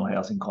National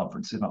Housing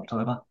Conference in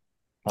October,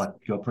 like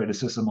your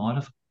predecessor might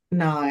have.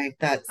 No,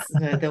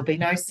 there'll be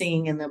no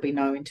singing and there'll be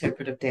no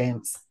interpretive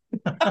dance.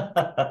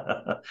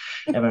 Emma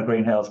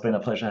Greenhalgh, it's been a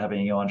pleasure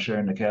having you on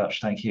sharing the couch.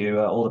 Thank you.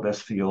 All the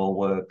best for your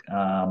work.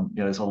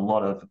 There's a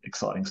lot of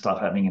exciting stuff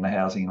happening in the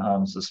housing and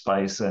homes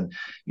space, and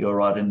you're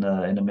right in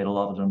the middle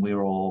of it. And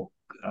we're all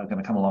going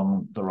to come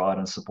along the ride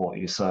and support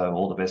you. So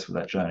all the best with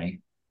that journey.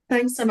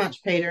 Thanks so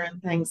much, Peter,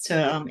 and thanks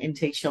to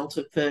NT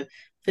Shelter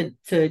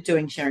for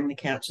doing sharing the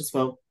couch as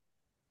well.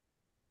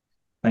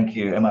 Thank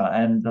you, Emma.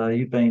 And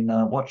you've been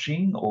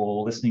watching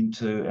or listening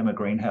to Emma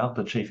Greenhalgh,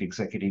 the Chief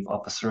Executive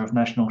Officer of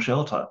National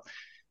Shelter.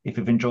 If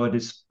you've enjoyed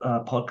this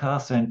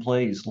podcast, then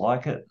please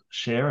like it,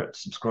 share it,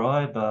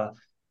 subscribe,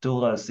 do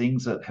all those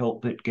things that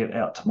help it get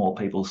out to more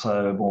people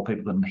so more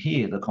people can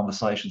hear the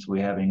conversations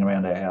we're having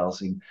around our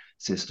housing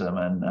system.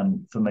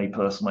 And for me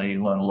personally,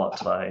 learned a lot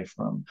today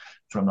from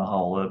the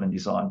whole urban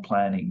design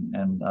planning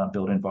and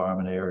built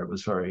environment area. It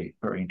was very,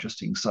 very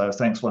interesting. So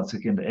thanks once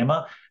again to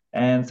Emma.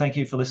 And thank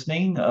you for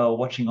listening,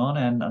 watching on,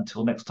 and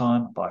until next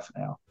time, bye for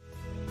now.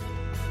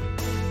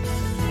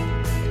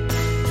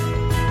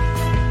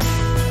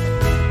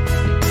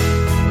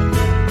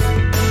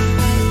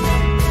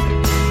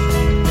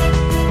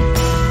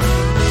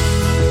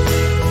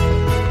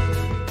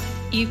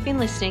 You've been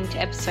listening to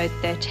episode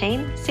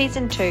 13,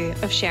 season 2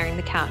 of Sharing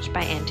the Couch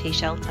by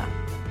Anti-Shelter.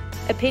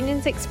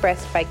 Opinions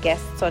expressed by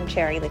guests on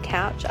Sharing the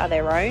Couch are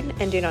their own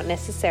and do not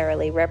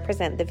necessarily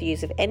represent the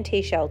views of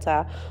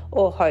Anti-Shelter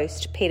or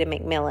host Peter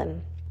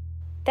McMillan.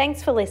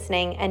 Thanks for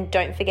listening, and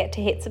don't forget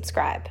to hit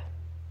subscribe.